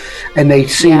they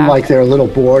seem like they're a little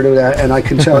bored of that. And I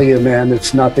can tell you, man,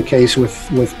 it's not the case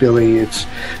with Billy.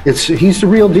 He's the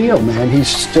real deal, man. He's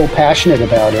still passionate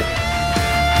about it.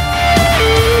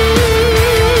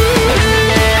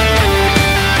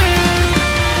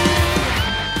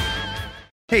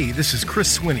 Hey, this is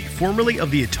Chris Swinney, formerly of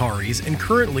the Ataris and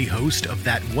currently host of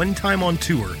That One Time on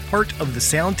Tour, part of the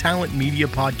Sound Talent Media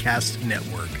Podcast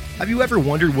Network. Have you ever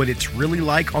wondered what it's really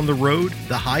like on the road?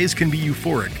 The highs can be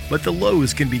euphoric, but the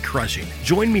lows can be crushing.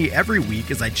 Join me every week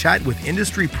as I chat with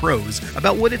industry pros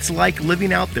about what it's like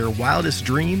living out their wildest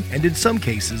dream and, in some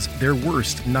cases, their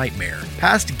worst nightmare.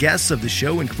 Past guests of the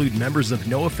show include members of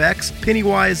NoFX,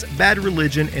 Pennywise, Bad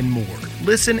Religion, and more.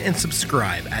 Listen and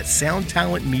subscribe at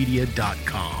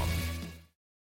soundtalentmedia.com.